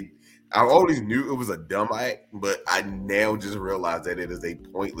like, I always knew it was a dumb act, but I now just realized that it is a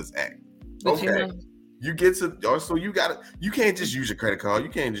pointless act. But okay. You get to, so you can't just use your credit card. You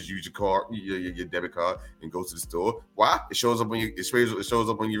can't just use your card, your debit card, and go to the store. Why? It shows up on your receipt. It shows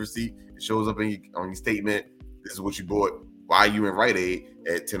up on your statement. This is what you bought. Why you in Rite Aid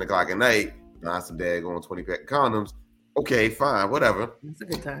at 10 o'clock at night? Buying some daggone 20-pack condoms. Okay, fine, whatever. That's a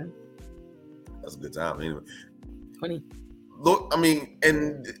good time. That's a good time anyway. 20. Look,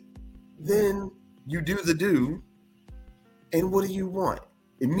 and then you do the do, and what do you want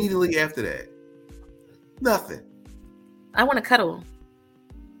immediately after that? Nothing. I want to cuddle.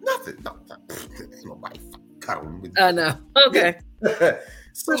 Nothing. No, nobody cuddling with you. Oh, no. Okay.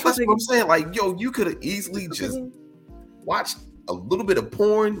 So that's what I'm saying. Like, yo, you could have easily just watched a little bit of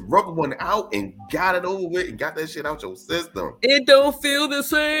porn, rubbed one out, and got it over with, and got that shit out your system. It don't feel the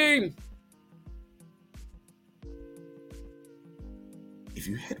same. If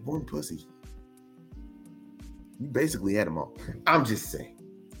you had one pussy, you basically had them all. I'm just saying.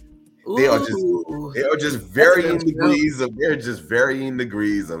 They are just varying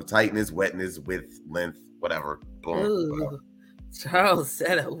degrees of tightness, wetness, width, length, whatever. Boom. Whatever. Charles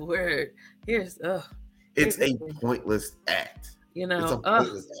said a word. It's a pointless act. It's a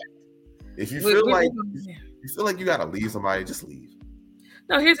pointless act. If you feel like you gotta leave somebody, just leave.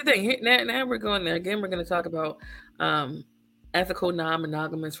 No, here's the thing. Now we're going there again. We're going to talk about ethical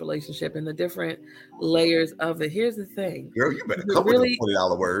non-monogamous relationship and the different layers of it. Here's the thing. Girl, you better come with the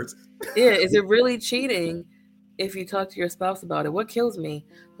 $20 words. Yeah, is it really cheating if you talk to your spouse about it? What kills me?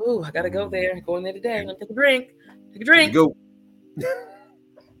 Ooh, I gotta go there. Going there today. I'm gonna take a drink. Take a drink. Go.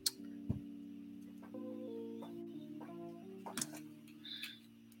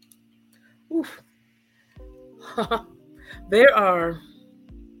 Oof. There are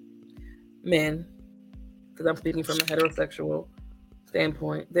men, because I'm speaking from a heterosexual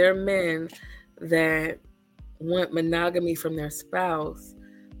standpoint, there are men that want monogamy from their spouse,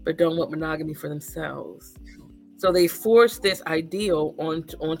 but don't want monogamy for themselves. So they force this ideal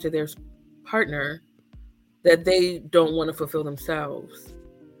onto their partner that they don't want to fulfill themselves.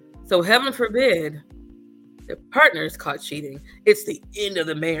 So heaven forbid the partner is caught cheating. It's the end of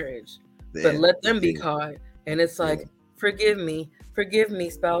the marriage. But Yeah, let them be yeah, caught. And it's like, yeah, forgive me,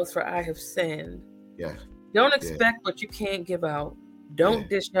 spouse, for I have sinned. yeah, Don't yeah, expect what you can't give out. yeah, Don't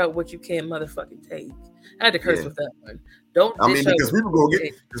dish out what you can't motherfucking take. I had to curse yeah. with that one. Don't I mean, dish out because what people you gonna can't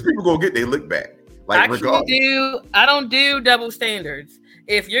get take. because people gonna get their lick back, like regardless. I don't do double standards.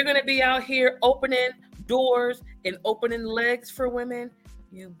 If you're gonna be out here opening doors and opening legs for women,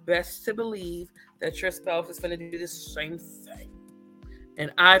 you best to believe that your spouse is gonna do the same thing.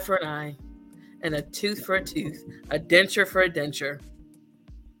 An eye for an eye, and a tooth for a tooth, a denture for a denture.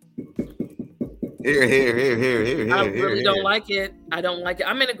 Here, here, here, here, here, I here, here, really don't here. like it. I don't like it.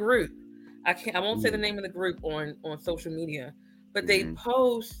 I'm in a group. I won't say the Mm, name of the group on social media, but they mhm.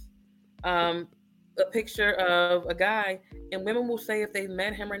 post um a picture of a guy, and women will say if they've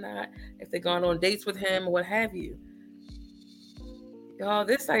met him or not, if they've gone on dates with him or what have you. Y'all,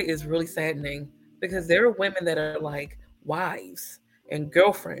 this site is really saddening because there are women that are like wives and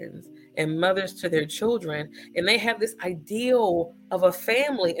girlfriends and mothers to their children, and they have this ideal of a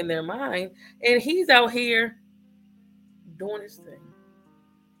family in their mind, and he's out here doing his thing.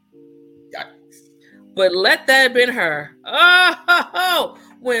 Yikes. But let that have been her. Oh,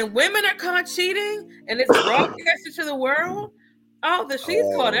 when women are caught cheating and it's broadcasted to the world, oh, that she's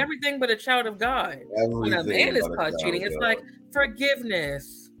called Um, everything but a child of God. When a man everything is but a caught cheating, child it's like of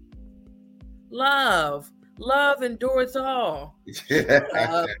forgiveness, love, love endures all. Shut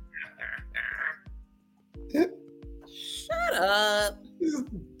God. up, shut up. It's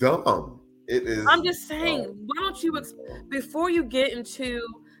dumb. It is I'm just saying, dumb. why don't you, before you get into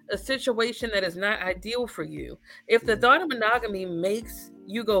a situation that is not ideal for you, if the thought of monogamy makes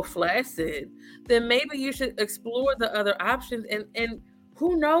you go flaccid, then maybe you should explore the other options. And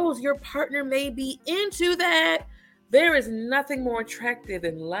who knows, your partner may be into that. There is nothing more attractive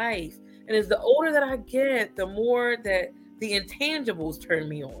in life. And as the older that I get, the more that the intangibles turn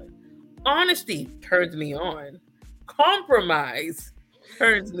me on. Honesty turns me on. Compromise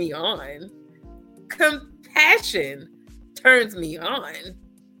turns me on. Compassion turns me on.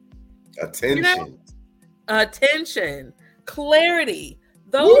 You know, Attention. attention, clarity,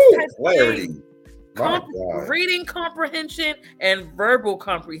 those Woo! types of Clarity. things. My God. Reading comprehension and verbal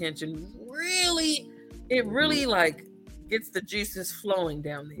comprehension really, it really like gets the juices flowing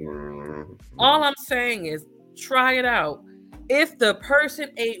down there. Mhm. All I'm saying is try it out. If the person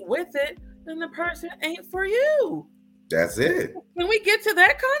ain't with it, then the person ain't for you. That's it. Can we get to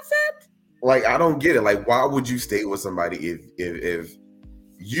that concept? Like, I don't get it. Like, why would you stay with somebody if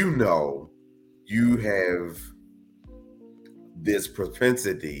you know you have this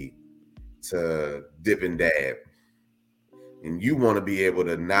propensity to dip and dab, and you want to be able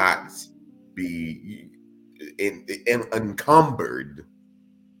to not be encumbered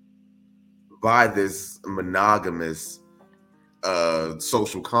by this monogamous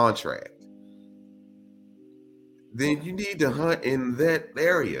social contract, then you need to hunt in that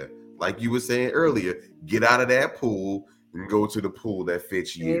area. Like you were saying earlier, get out of that pool and go to the pool that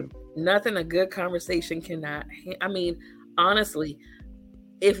fits you. Nothing a good conversation cannot. I mean, honestly,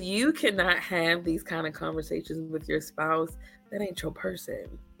 if you cannot have these kind of conversations with your spouse, that ain't your person.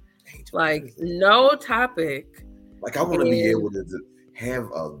 Like, no topic. Like, I want to be able to have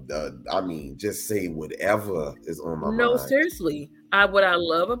I mean, just say whatever is on my No, mind. seriously. What I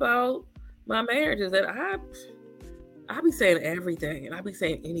love about my marriage is that I be saying everything and I be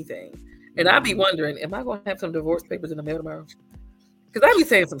saying anything. And I be wondering, am I gonna have some divorce papers in the mail tomorrow? Because I be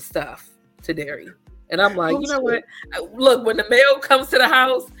saying some stuff to Derry. And I'm like, you know what? Look, when the mail comes to the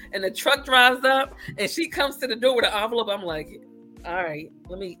house and the truck drives up and she comes to the door with an envelope, I'm like, all right,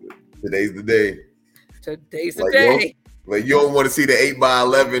 Today's the day. Today's the Like, day. Like, you don't want to see the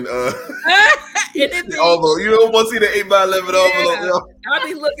 8x11 envelope. You don't want to see the 8x11 envelope. Yo. I'll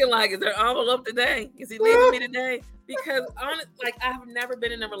be looking like, is there an envelope today? Is he leaving me today? Because I've never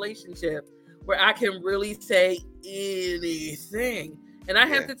been in a relationship where I can really say anything. And I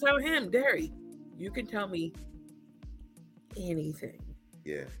have to tell him, Derry, you can tell me anything.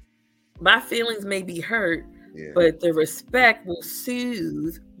 Yeah. My feelings may be hurt, but the respect will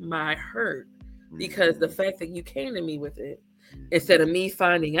soothe my hurt. Because the fact that you came to me with it instead of me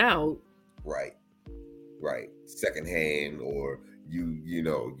finding out. Right. Secondhand, or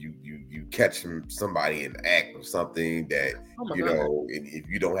you catch somebody in the act of something that and if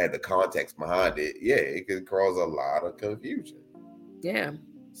you don't have the context behind it, it could cause a lot of confusion. Yeah.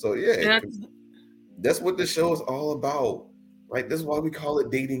 So That's what the show is all about. Right? That's why we call it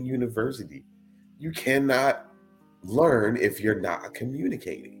dating university. You cannot learn if you're not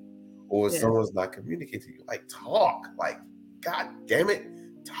communicating, or if someone's not communicating to you. Like, talk. Like, God damn it,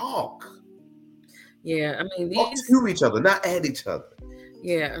 talk. Yeah, I mean, talk to each other, not at each other.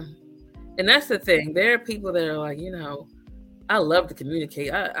 Yeah, and that's the thing. There are people that are like, I love to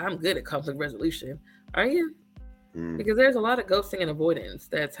communicate. I'm good at conflict resolution. Are you? Because there's a lot of ghosting and avoidance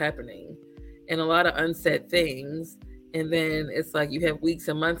that's happening, and a lot of unsaid things. And then it's like you have weeks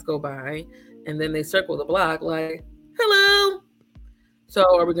and months go by, and then they circle the block like, hello.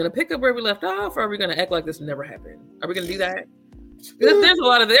 So are we going to pick up where we left off, or are we going to act like this never happened? Are we going to do that? Because there's a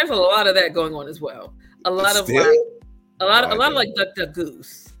lot of that going on as well. A lot of like Duck Duck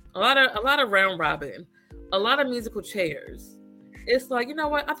Goose. A lot of round robin. A lot of musical chairs. It's like, you know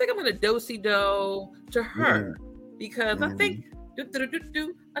what? I think I'm going to do-si-do to her because I think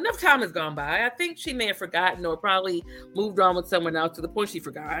enough time has gone by. I think she may have forgotten or probably moved on with someone else to the point she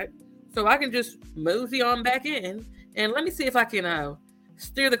forgot. So I can just mosey on back in and let me see if I can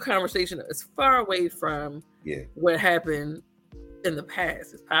steer the conversation as far away from what happened in the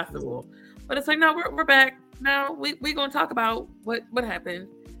past as possible. But it's like, no, we're back. Now we're going to talk about what happened.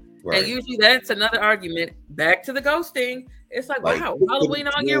 Right. And usually that's another argument. Back to the ghosting. It's like wow, Halloween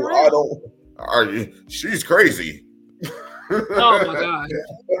all year round. She's crazy. Oh my God.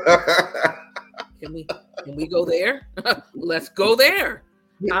 Can we go there? Let's go there.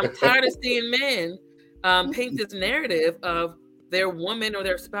 I'm tired of seeing men paint this narrative of their woman or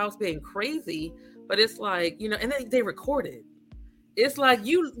their spouse being crazy, but it's like, and then they record it. It's like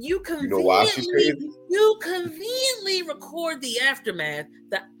you conveniently record the aftermath,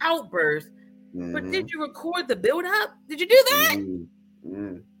 the outburst, but did you record the build up? Did you do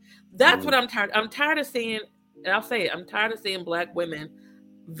that? That's what I'm tired. I'm tired of seeing, and I'll say it, I'm tired of seeing Black women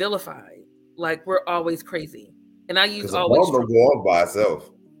vilified like we're always crazy. And I use always. A bomb don't go off by itself.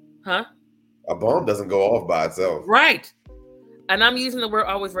 Huh? A bomb doesn't go off by itself. Right. And I'm using the word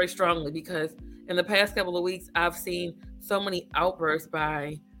always very strongly because in the past couple of weeks, I've seen so many outbursts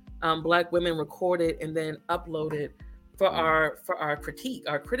by Black women recorded and then uploaded for our critique,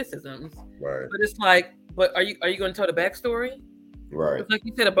 our criticisms. Right. But it's like, but are you going to tell the backstory? Right. It's like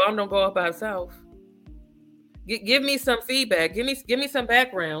you said, a bomb don't go off by itself. Give me some feedback. Give me some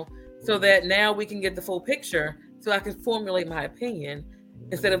background so that now we can get the full picture, so I can formulate my opinion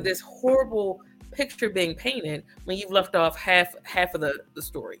instead of this horrible picture being painted when you've left off half of the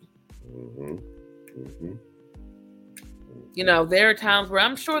story. There are times where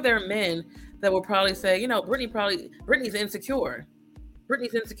I'm sure there are men that will probably say, Brittany's insecure.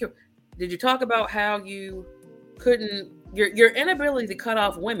 Brittany's insecure. Did you talk about how you couldn't, your inability to cut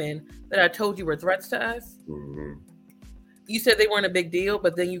off women that I told you were threats to us? You said they weren't a big deal,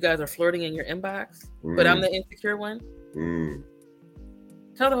 but then you guys are flirting in your inbox. But I'm the insecure one.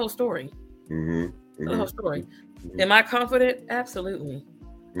 Tell the whole story. Tell the whole story. Am I confident? Absolutely.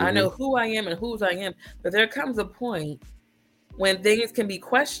 I know who I am and whose I am. But there comes a point when things can be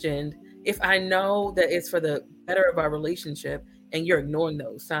questioned if I know that it's for the better of our relationship and you're ignoring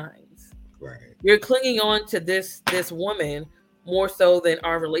those signs. Right. You're clinging on to this woman more so than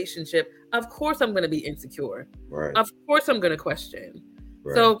our relationship. Of course I'm going to be insecure. Right. Of course I'm going to question.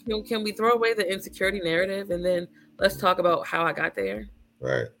 Right. So can we throw away the insecurity narrative and then let's talk about how I got there?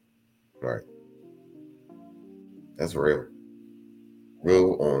 Right. Right. That's real.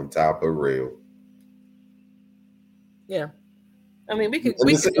 Real on top of real. Yeah. I mean, we could go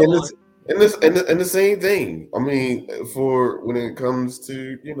on. And the same thing. I mean, for when it comes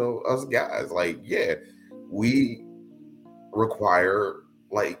to, us guys, like, yeah, we require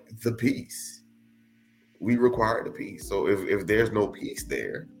like the peace. We require the peace. So if there's no peace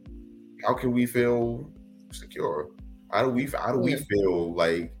there, how can we feel secure? How do we feel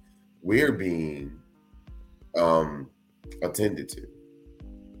like we're being attended to?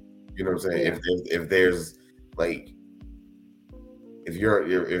 You know what I'm saying? Yeah. If there's like, if you're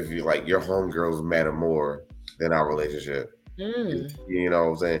like your homegirls matter more than our relationship, you know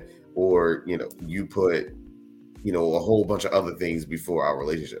what I'm saying? Or you put a whole bunch of other things before our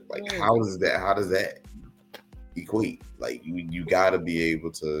relationship. Like how does that equate? Like you got to be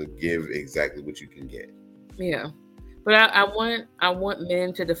able to give exactly what you can get. Yeah, but I want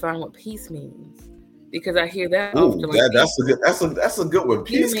men to define what peace means. Because I hear that often. Like, that's a good one.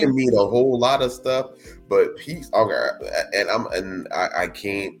 Peace can mean a whole lot of stuff, but peace. Okay,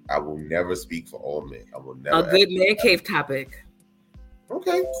 I will never speak for all men. I will never. A good man cave topic.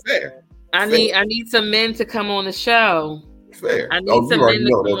 Okay, fair. I need some men to come on the show. Fair. I need some men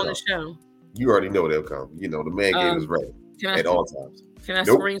to come on the show. You already know they'll come. The man cave is ready at all times. Can I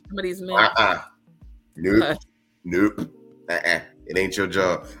screen some of these men? Nope. Nope. It ain't your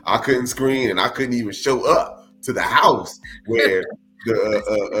job. I couldn't screen and I couldn't even show up to the house where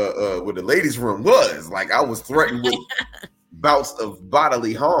the ladies' room was. Like, I was threatened with bouts of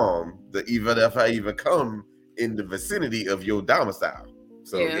bodily harm even if I even come in the vicinity of your domicile.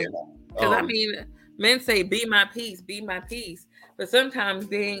 So Yeah. Because I mean, men say be my peace, be my peace. But sometimes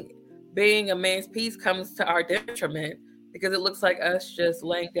being a man's peace comes to our detriment because it looks like us just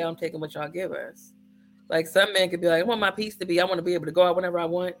laying down taking what y'all give us. Like some men could be like, I want my peace to be, I want to be able to go out whenever I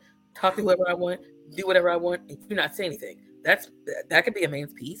want, talk to whoever I want, do whatever I want, and you not say anything. That could be a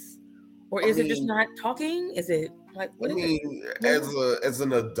man's peace. Or is it just not talking? Is it like what is it? As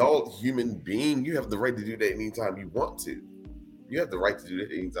an adult human being, you have the right to do that anytime you want to. You have the right to do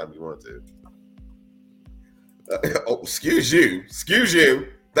that anytime you want to. Excuse you.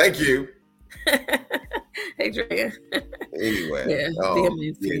 Thank you. Hey, Drea. Anyway,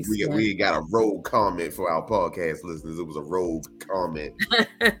 we got a rogue comment for our podcast listeners. It was a rogue comment.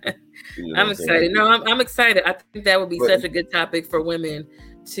 I'm excited. No, I'm excited. I think that would be such a good topic for women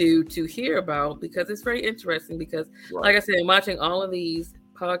to hear about because it's very interesting. Because, like I said, I'm watching all of these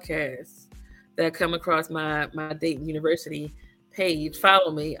podcasts that come across my Dayton University page.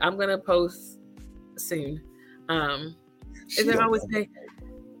 Follow me. I'm gonna post soon.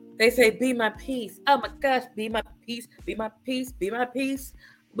 They say, be my peace. Oh my gosh, be my peace, be my peace, be my peace.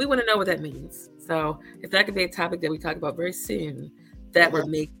 We want to know what that means. So if that could be a topic that we talk about very soon, that would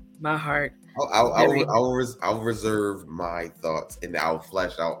make my heart. I'll reserve my thoughts and I'll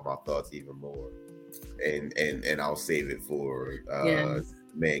flesh out my thoughts even more. And I'll save it for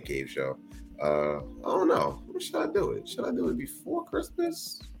Man Cave Show. I don't know. When should I do it? Should I do it before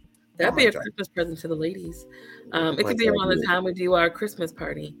Christmas? That'd be a Christmas present to the ladies. It could be around the time we do our Christmas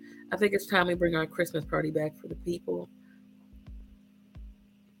party. I think it's time we bring our Christmas party back for the people.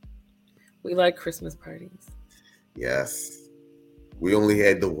 We like Christmas parties. Yes. We only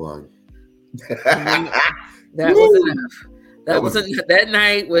had the one. That was enough. That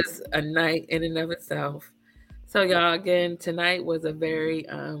night was a night in and of itself. So y'all, again, tonight was a very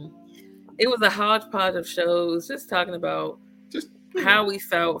it was a hodgepodge of shows just talking about how we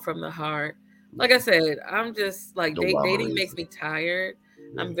felt from the heart. Like I said, I'm just like dating makes me tired.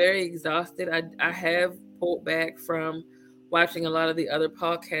 I'm very exhausted. I have pulled back from watching a lot of the other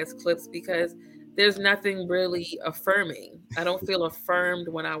podcast clips because there's nothing really affirming. I don't feel affirmed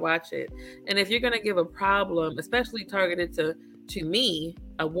when I watch it. And if you're going to give a problem, especially targeted to me,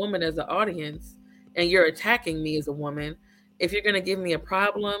 a woman as an audience, and you're attacking me as a woman, if you're going to give me a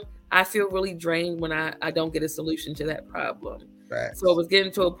problem, I feel really drained when I don't get a solution to that problem. Right. So it was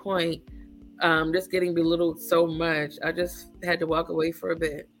getting to a point, just getting belittled so much, I just had to walk away for a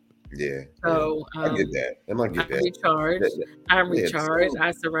bit. Yeah. So I get that. I'm recharged.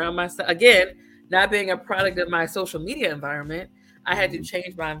 I surround myself again. Not being a product of my social media environment, I had to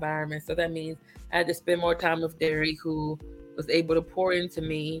change my environment. So that means I had to spend more time with Derry, who was able to pour into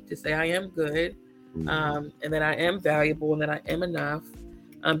me to say I am good, and that I am valuable, and that I am enough.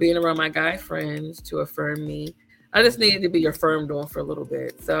 Being around my guy friends to affirm me. I just needed to be affirmed on for a little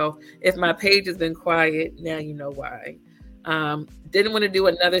bit. So if my page has been quiet, now you know why. Didn't want to do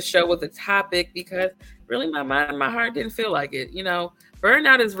another show with a topic because really my mind and my heart didn't feel like it. You know,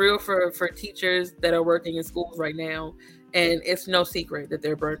 burnout is real for teachers that are working in schools right now. And it's no secret that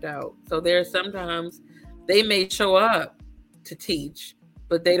they're burnt out. So there's sometimes they may show up to teach,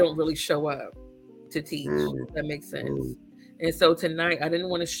 but they don't really show up to teach. If that makes sense. And so tonight I didn't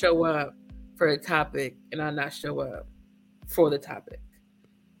want to show up for a topic and I not show up for the topic.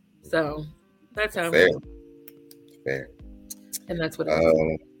 So that's how Fair. And that's what it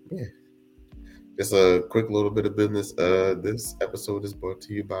is. Yeah. Just a quick little bit of business. This episode is brought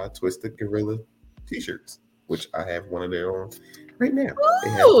to you by Twisted Gorilla T-shirts, which I have one of their on right now.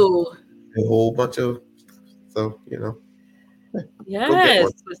 They have a whole bunch of, so you know.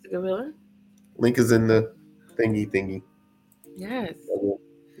 Yes, Twisted Gorilla. Link is in the thingy. Yes.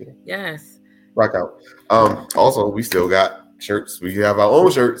 Yes. Rock out. Also, we still got shirts. We have our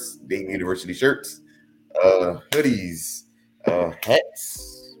own shirts, Dayton University shirts, hoodies,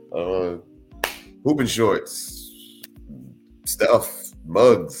 hats, hooping shorts, stuff,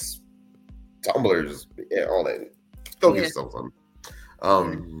 mugs, tumblers, all that. Go get yourself some. I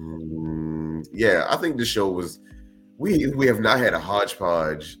think this show was. We have not had a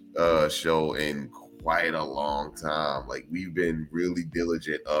hodgepodge show in quite a long time. Like we've been really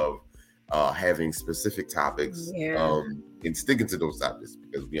diligent of having specific topics and sticking to those topics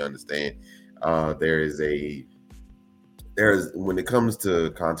because we understand there's when it comes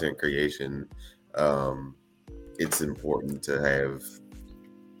to content creation, it's important to have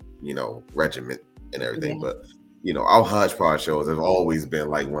regiment and everything. Yeah. But our Hodgepodge shows have always been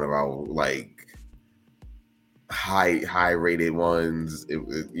like one of our like high rated ones.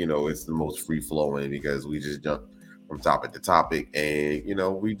 It's the most free flowing because we just jump from topic to topic, and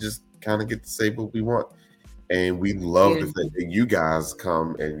we just kind of get to say what we want. And we love the fact that you guys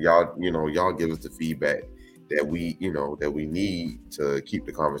come and y'all give us the feedback that we need to keep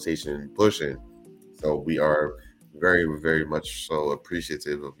the conversation pushing. So we are very, very much so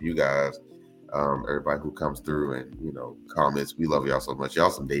appreciative of you guys, everybody who comes through and comments. We love y'all so much. Y'all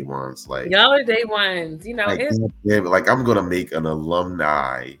some day ones. Like y'all are day ones. like, like I'm gonna make an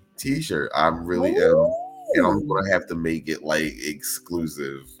alumni T-shirt. I really am, and I'm gonna have to make it like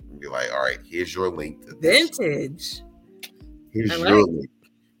exclusive. And be like, all right, here's your link to this vintage. Shirt. Here's your link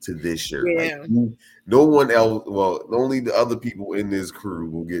to this shirt. Yeah. Like, no one else. Well, only the other people in this crew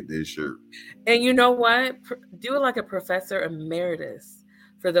will get this shirt. And you know what? Do it like a professor emeritus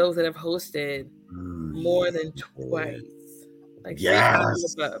for those that have hosted more than twice. Like 3 times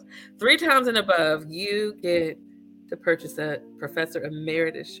and above. 3 times and above, you get to purchase a Professor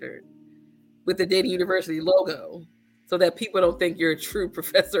Emeritus shirt with the Data University logo so that people don't think you're a true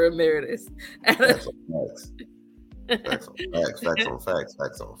Professor Emeritus. Facts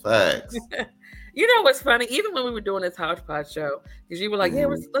on facts. You know what's funny? Even when we were doing this Hodgepodge show, because you were like, yeah,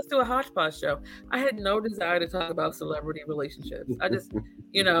 let's do a Hodgepodge show. I had no desire to talk about celebrity relationships. I just,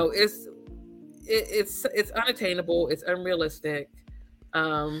 it's unattainable. It's unrealistic.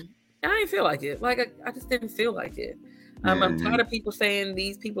 I didn't feel like it. Like I just didn't feel like it. I'm tired of people saying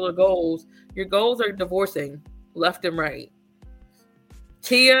these people are goals. Your goals are divorcing left and right.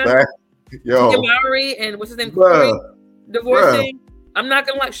 Tia Mowry and what's his name? Corey, divorcing. I'm not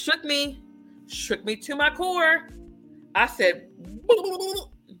gonna lie, shook me to my core. I said,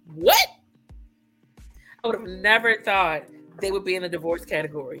 what? I would have never thought they would be in the divorce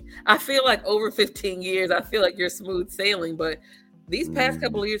category. I feel like over 15 years, I feel like you're smooth sailing, but these past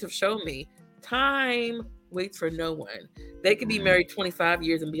couple of years have shown me time waits for no one. They could be married 25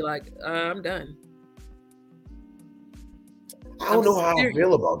 years and be like, I'm done. I don't know how I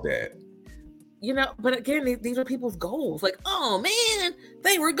feel about that. But again, these are people's goals. Like, oh man,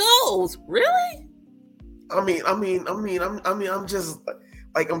 they were goals. Really? I'm just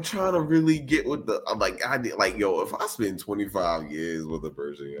like, I'm trying to really get with the if I spend 25 years with a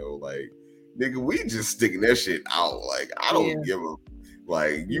person, like, nigga, we just sticking that shit out. Like, I don't give a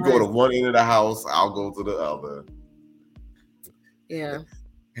like. You go to one end of the house, I'll go to the other. Yeah.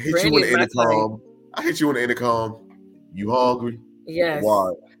 I hit you on the intercom. You hungry? Yes.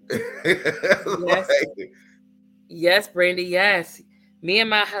 Why? Yes. Yes, Brandy. Yes. Me and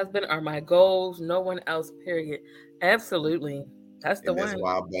my husband are my goals. No one else. Period. Absolutely. That's the one. That's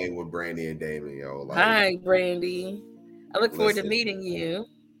why I bang with Brandy and Damon, yo. Like, hi, Brandy. I look forward to meeting you.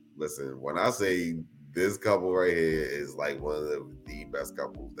 Listen, when I say this couple right here is like one of the best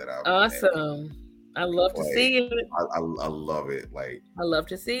couples that I've awesome. Met. I love to see it. I love it. Like, I love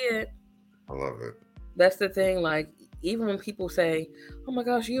to see it. I love it. That's the thing. Like, even when people say, "Oh my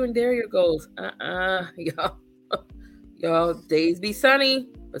gosh, you and Daria goals," y'all, days be sunny,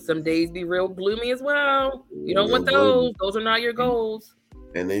 but some days be real gloomy as well. You don't want those. Those are not your goals.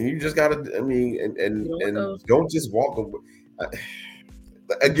 And then you just gotta, and don't just walk away.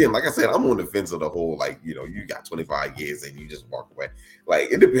 Again, like I said, I'm on the fence of the whole, like, you got 25 years and you just walk away. Like,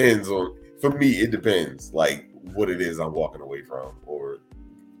 it depends for me, it depends, like, what it is I'm walking away from or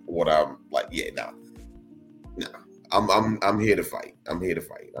what I'm like. Yeah, no. I'm here to fight. I'm here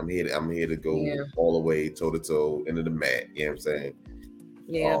to go all the way toe to toe into the mat. You know what I'm saying?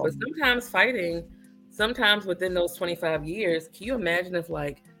 Yeah, but sometimes within those 25 years, can you imagine if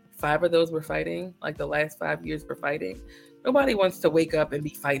like 5 of those were fighting, like the last 5 years were fighting? Nobody wants to wake up and be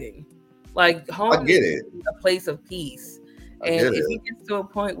fighting. Like, home is a place of peace. And if it gets to a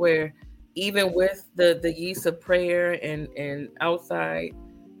point where even with the use of prayer and outside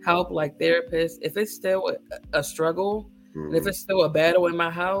help like therapists, if it's still a struggle, and if it's still a battle in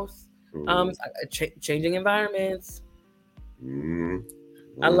my house, changing environments.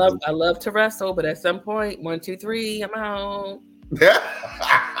 I love to wrestle, but at some point, 1, 2, 3, I'm out.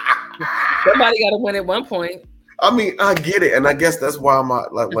 Somebody got to win at one point. I mean, I get it, and I guess that's why I'm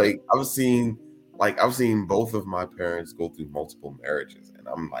like I've seen both of my parents go through multiple marriages, and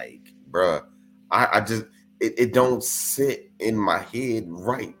I'm like, bruh, I just it don't sit in my head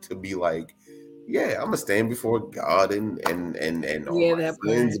right to be like, yeah, I'm gonna stand before God and all my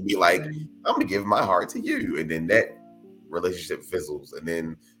friends and be like, I'm gonna give my heart to you, and then that relationship fizzles, and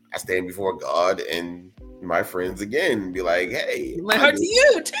then I stand before God and my friends again and be like, hey, my heart to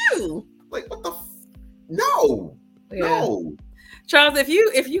you too. Like, what the? No. Charles, if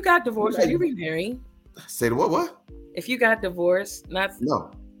you got divorced, would you remarry? Say the what? If you got divorced,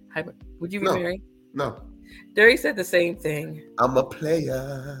 no, would you no, remarry? no. Derry said the same thing. I'm a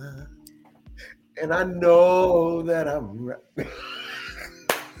player, and I know that I'm right.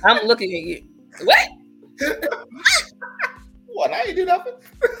 I'm looking at you. What? What? I ain't do nothing.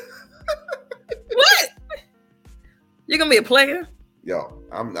 What? You're gonna be a player? Yo,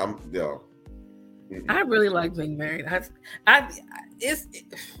 I'm yo. I really like being married. It's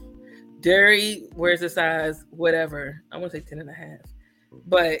Derry wears a size whatever. I want to say 10 and a half.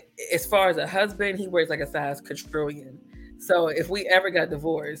 But as far as a husband, he wears like a size quadrillion. So if we ever got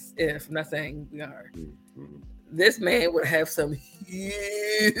divorced, I'm not saying we are, this man would have some huge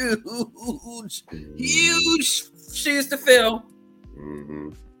shoes to fill.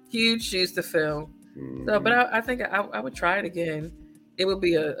 Huge shoes to fill. So, but I think I would try it again. It would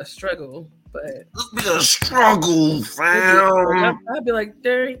be a struggle, but it would be a struggle, fam. I'd be like,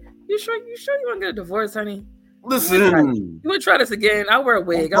 Derry, you sure you want to get a divorce, honey? Listen, you want to try this again? I'll wear a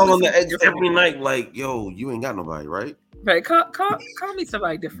wig. I'm calling the ex every night, like, yo, you ain't got nobody, right? Right, call me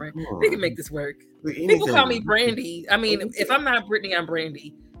somebody different. We can make this work. People call me Brandy. I mean, if I'm not Brittany, I'm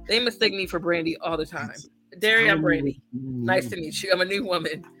Brandy. They mistake me for Brandy all the time. Derry, I'm Brandy. Nice to meet you. I'm a new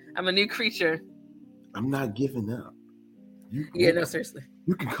woman. I'm a new creature. I'm not giving up. No, seriously.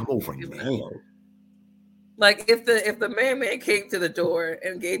 You can come over now. Like if the man came to the door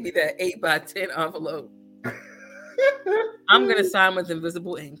and gave me that 8x10 envelope, I'm gonna sign with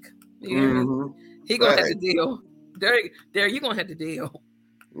invisible ink. You know what I mean? He gonna have to deal. Derry, you gonna have to deal.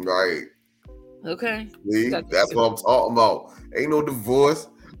 Right. Okay. See, that's what I'm talking about. Ain't no divorce.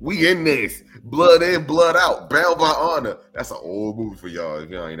 We in this. Blood in, blood out. Bound by honor. That's an old movie for y'all if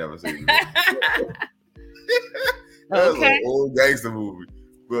y'all ain't never seen it. That's an old gangster movie.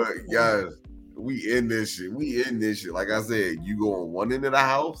 But guys, we in this shit. Like I said, you go on one end of the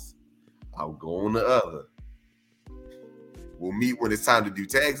house, I'll go on the other. We'll meet when it's time to do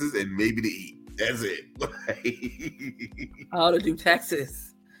taxes and maybe to eat. That's it. I'll do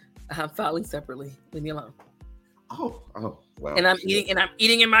taxes. I'm filing separately. Leave me alone. Oh, wow. And I'm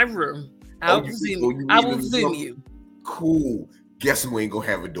eating in my room. I will Zoom you. Cool. Guess who ain't gonna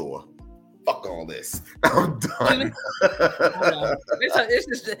have a door? Fuck all this. I'm done.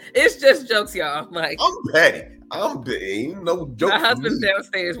 It's just jokes, y'all. Like I'm petty. Ain't no joke. My husband's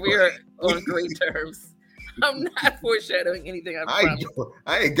downstairs. We are on great terms. I'm not foreshadowing anything. I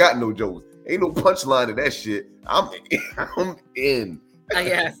ain't got no jokes. Ain't no punchline to that shit. I'm in.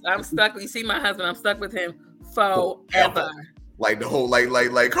 Yes, I'm stuck. You see my husband, I'm stuck with him forever. Like the whole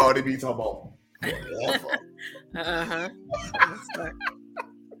like Cardi B talking about forever.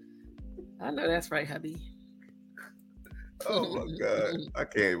 I know that's right, hubby. Oh my God. I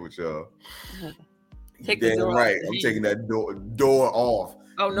can't with y'all. Take the door right. off. I'm taking that door off.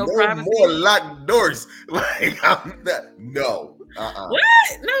 Oh, no privacy. More locked doors. Like I'm not. No.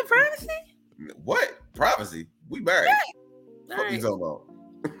 What? No privacy? What? Privacy? We married. Yeah. What you talking about?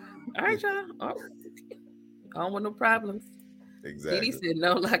 All right, y'all. I don't want no problems. Exactly. He said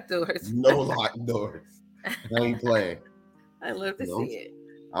no locked doors. No locked doors. I ain't playing. I love to see it.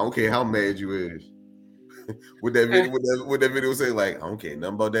 I don't care how mad you is. With that video, with that video say like, I don't care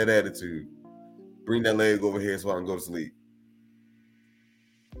nothing about that attitude. Bring that leg over here so I can go to sleep.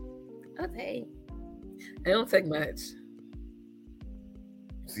 Okay. It don't take much.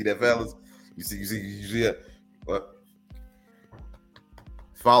 You see that, fellas? You see that? What?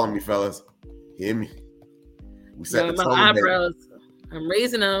 Follow me, fellas. Hear me. We set the tone, eyebrows. Baby. I'm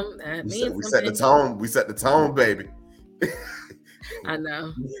raising them. We set the tone. We set the tone, baby. I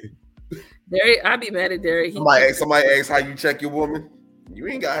know. Derry, I'd be mad at Derry. Somebody asks how you check your woman. You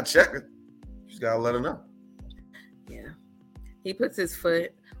ain't gotta check her. You just gotta let her know. Yeah. He puts his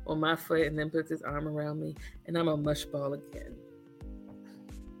foot on my foot and then puts his arm around me, and I'm a mush ball again.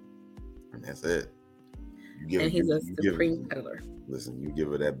 And that's it. He's a supreme cuddler. Listen, you give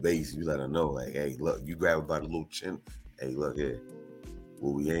her that base, you let her know, like, hey, look, you grab her by the little chin. Hey, look here.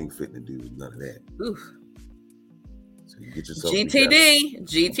 What we ain't fitting to do is none of that. Oof. So you get yourself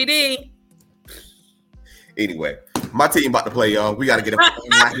GTD. Anyway, my team about to play, y'all. We gotta get a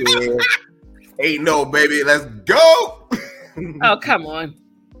out here. 8-0, baby. Let's go. Oh, come on.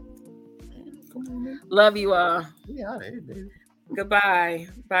 Love you all. Yeah, baby. Goodbye.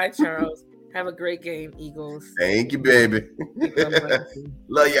 Bye, Charles. Have a great game, Eagles. Thank you, baby.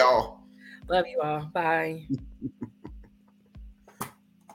 Love y'all. Love you all. Bye.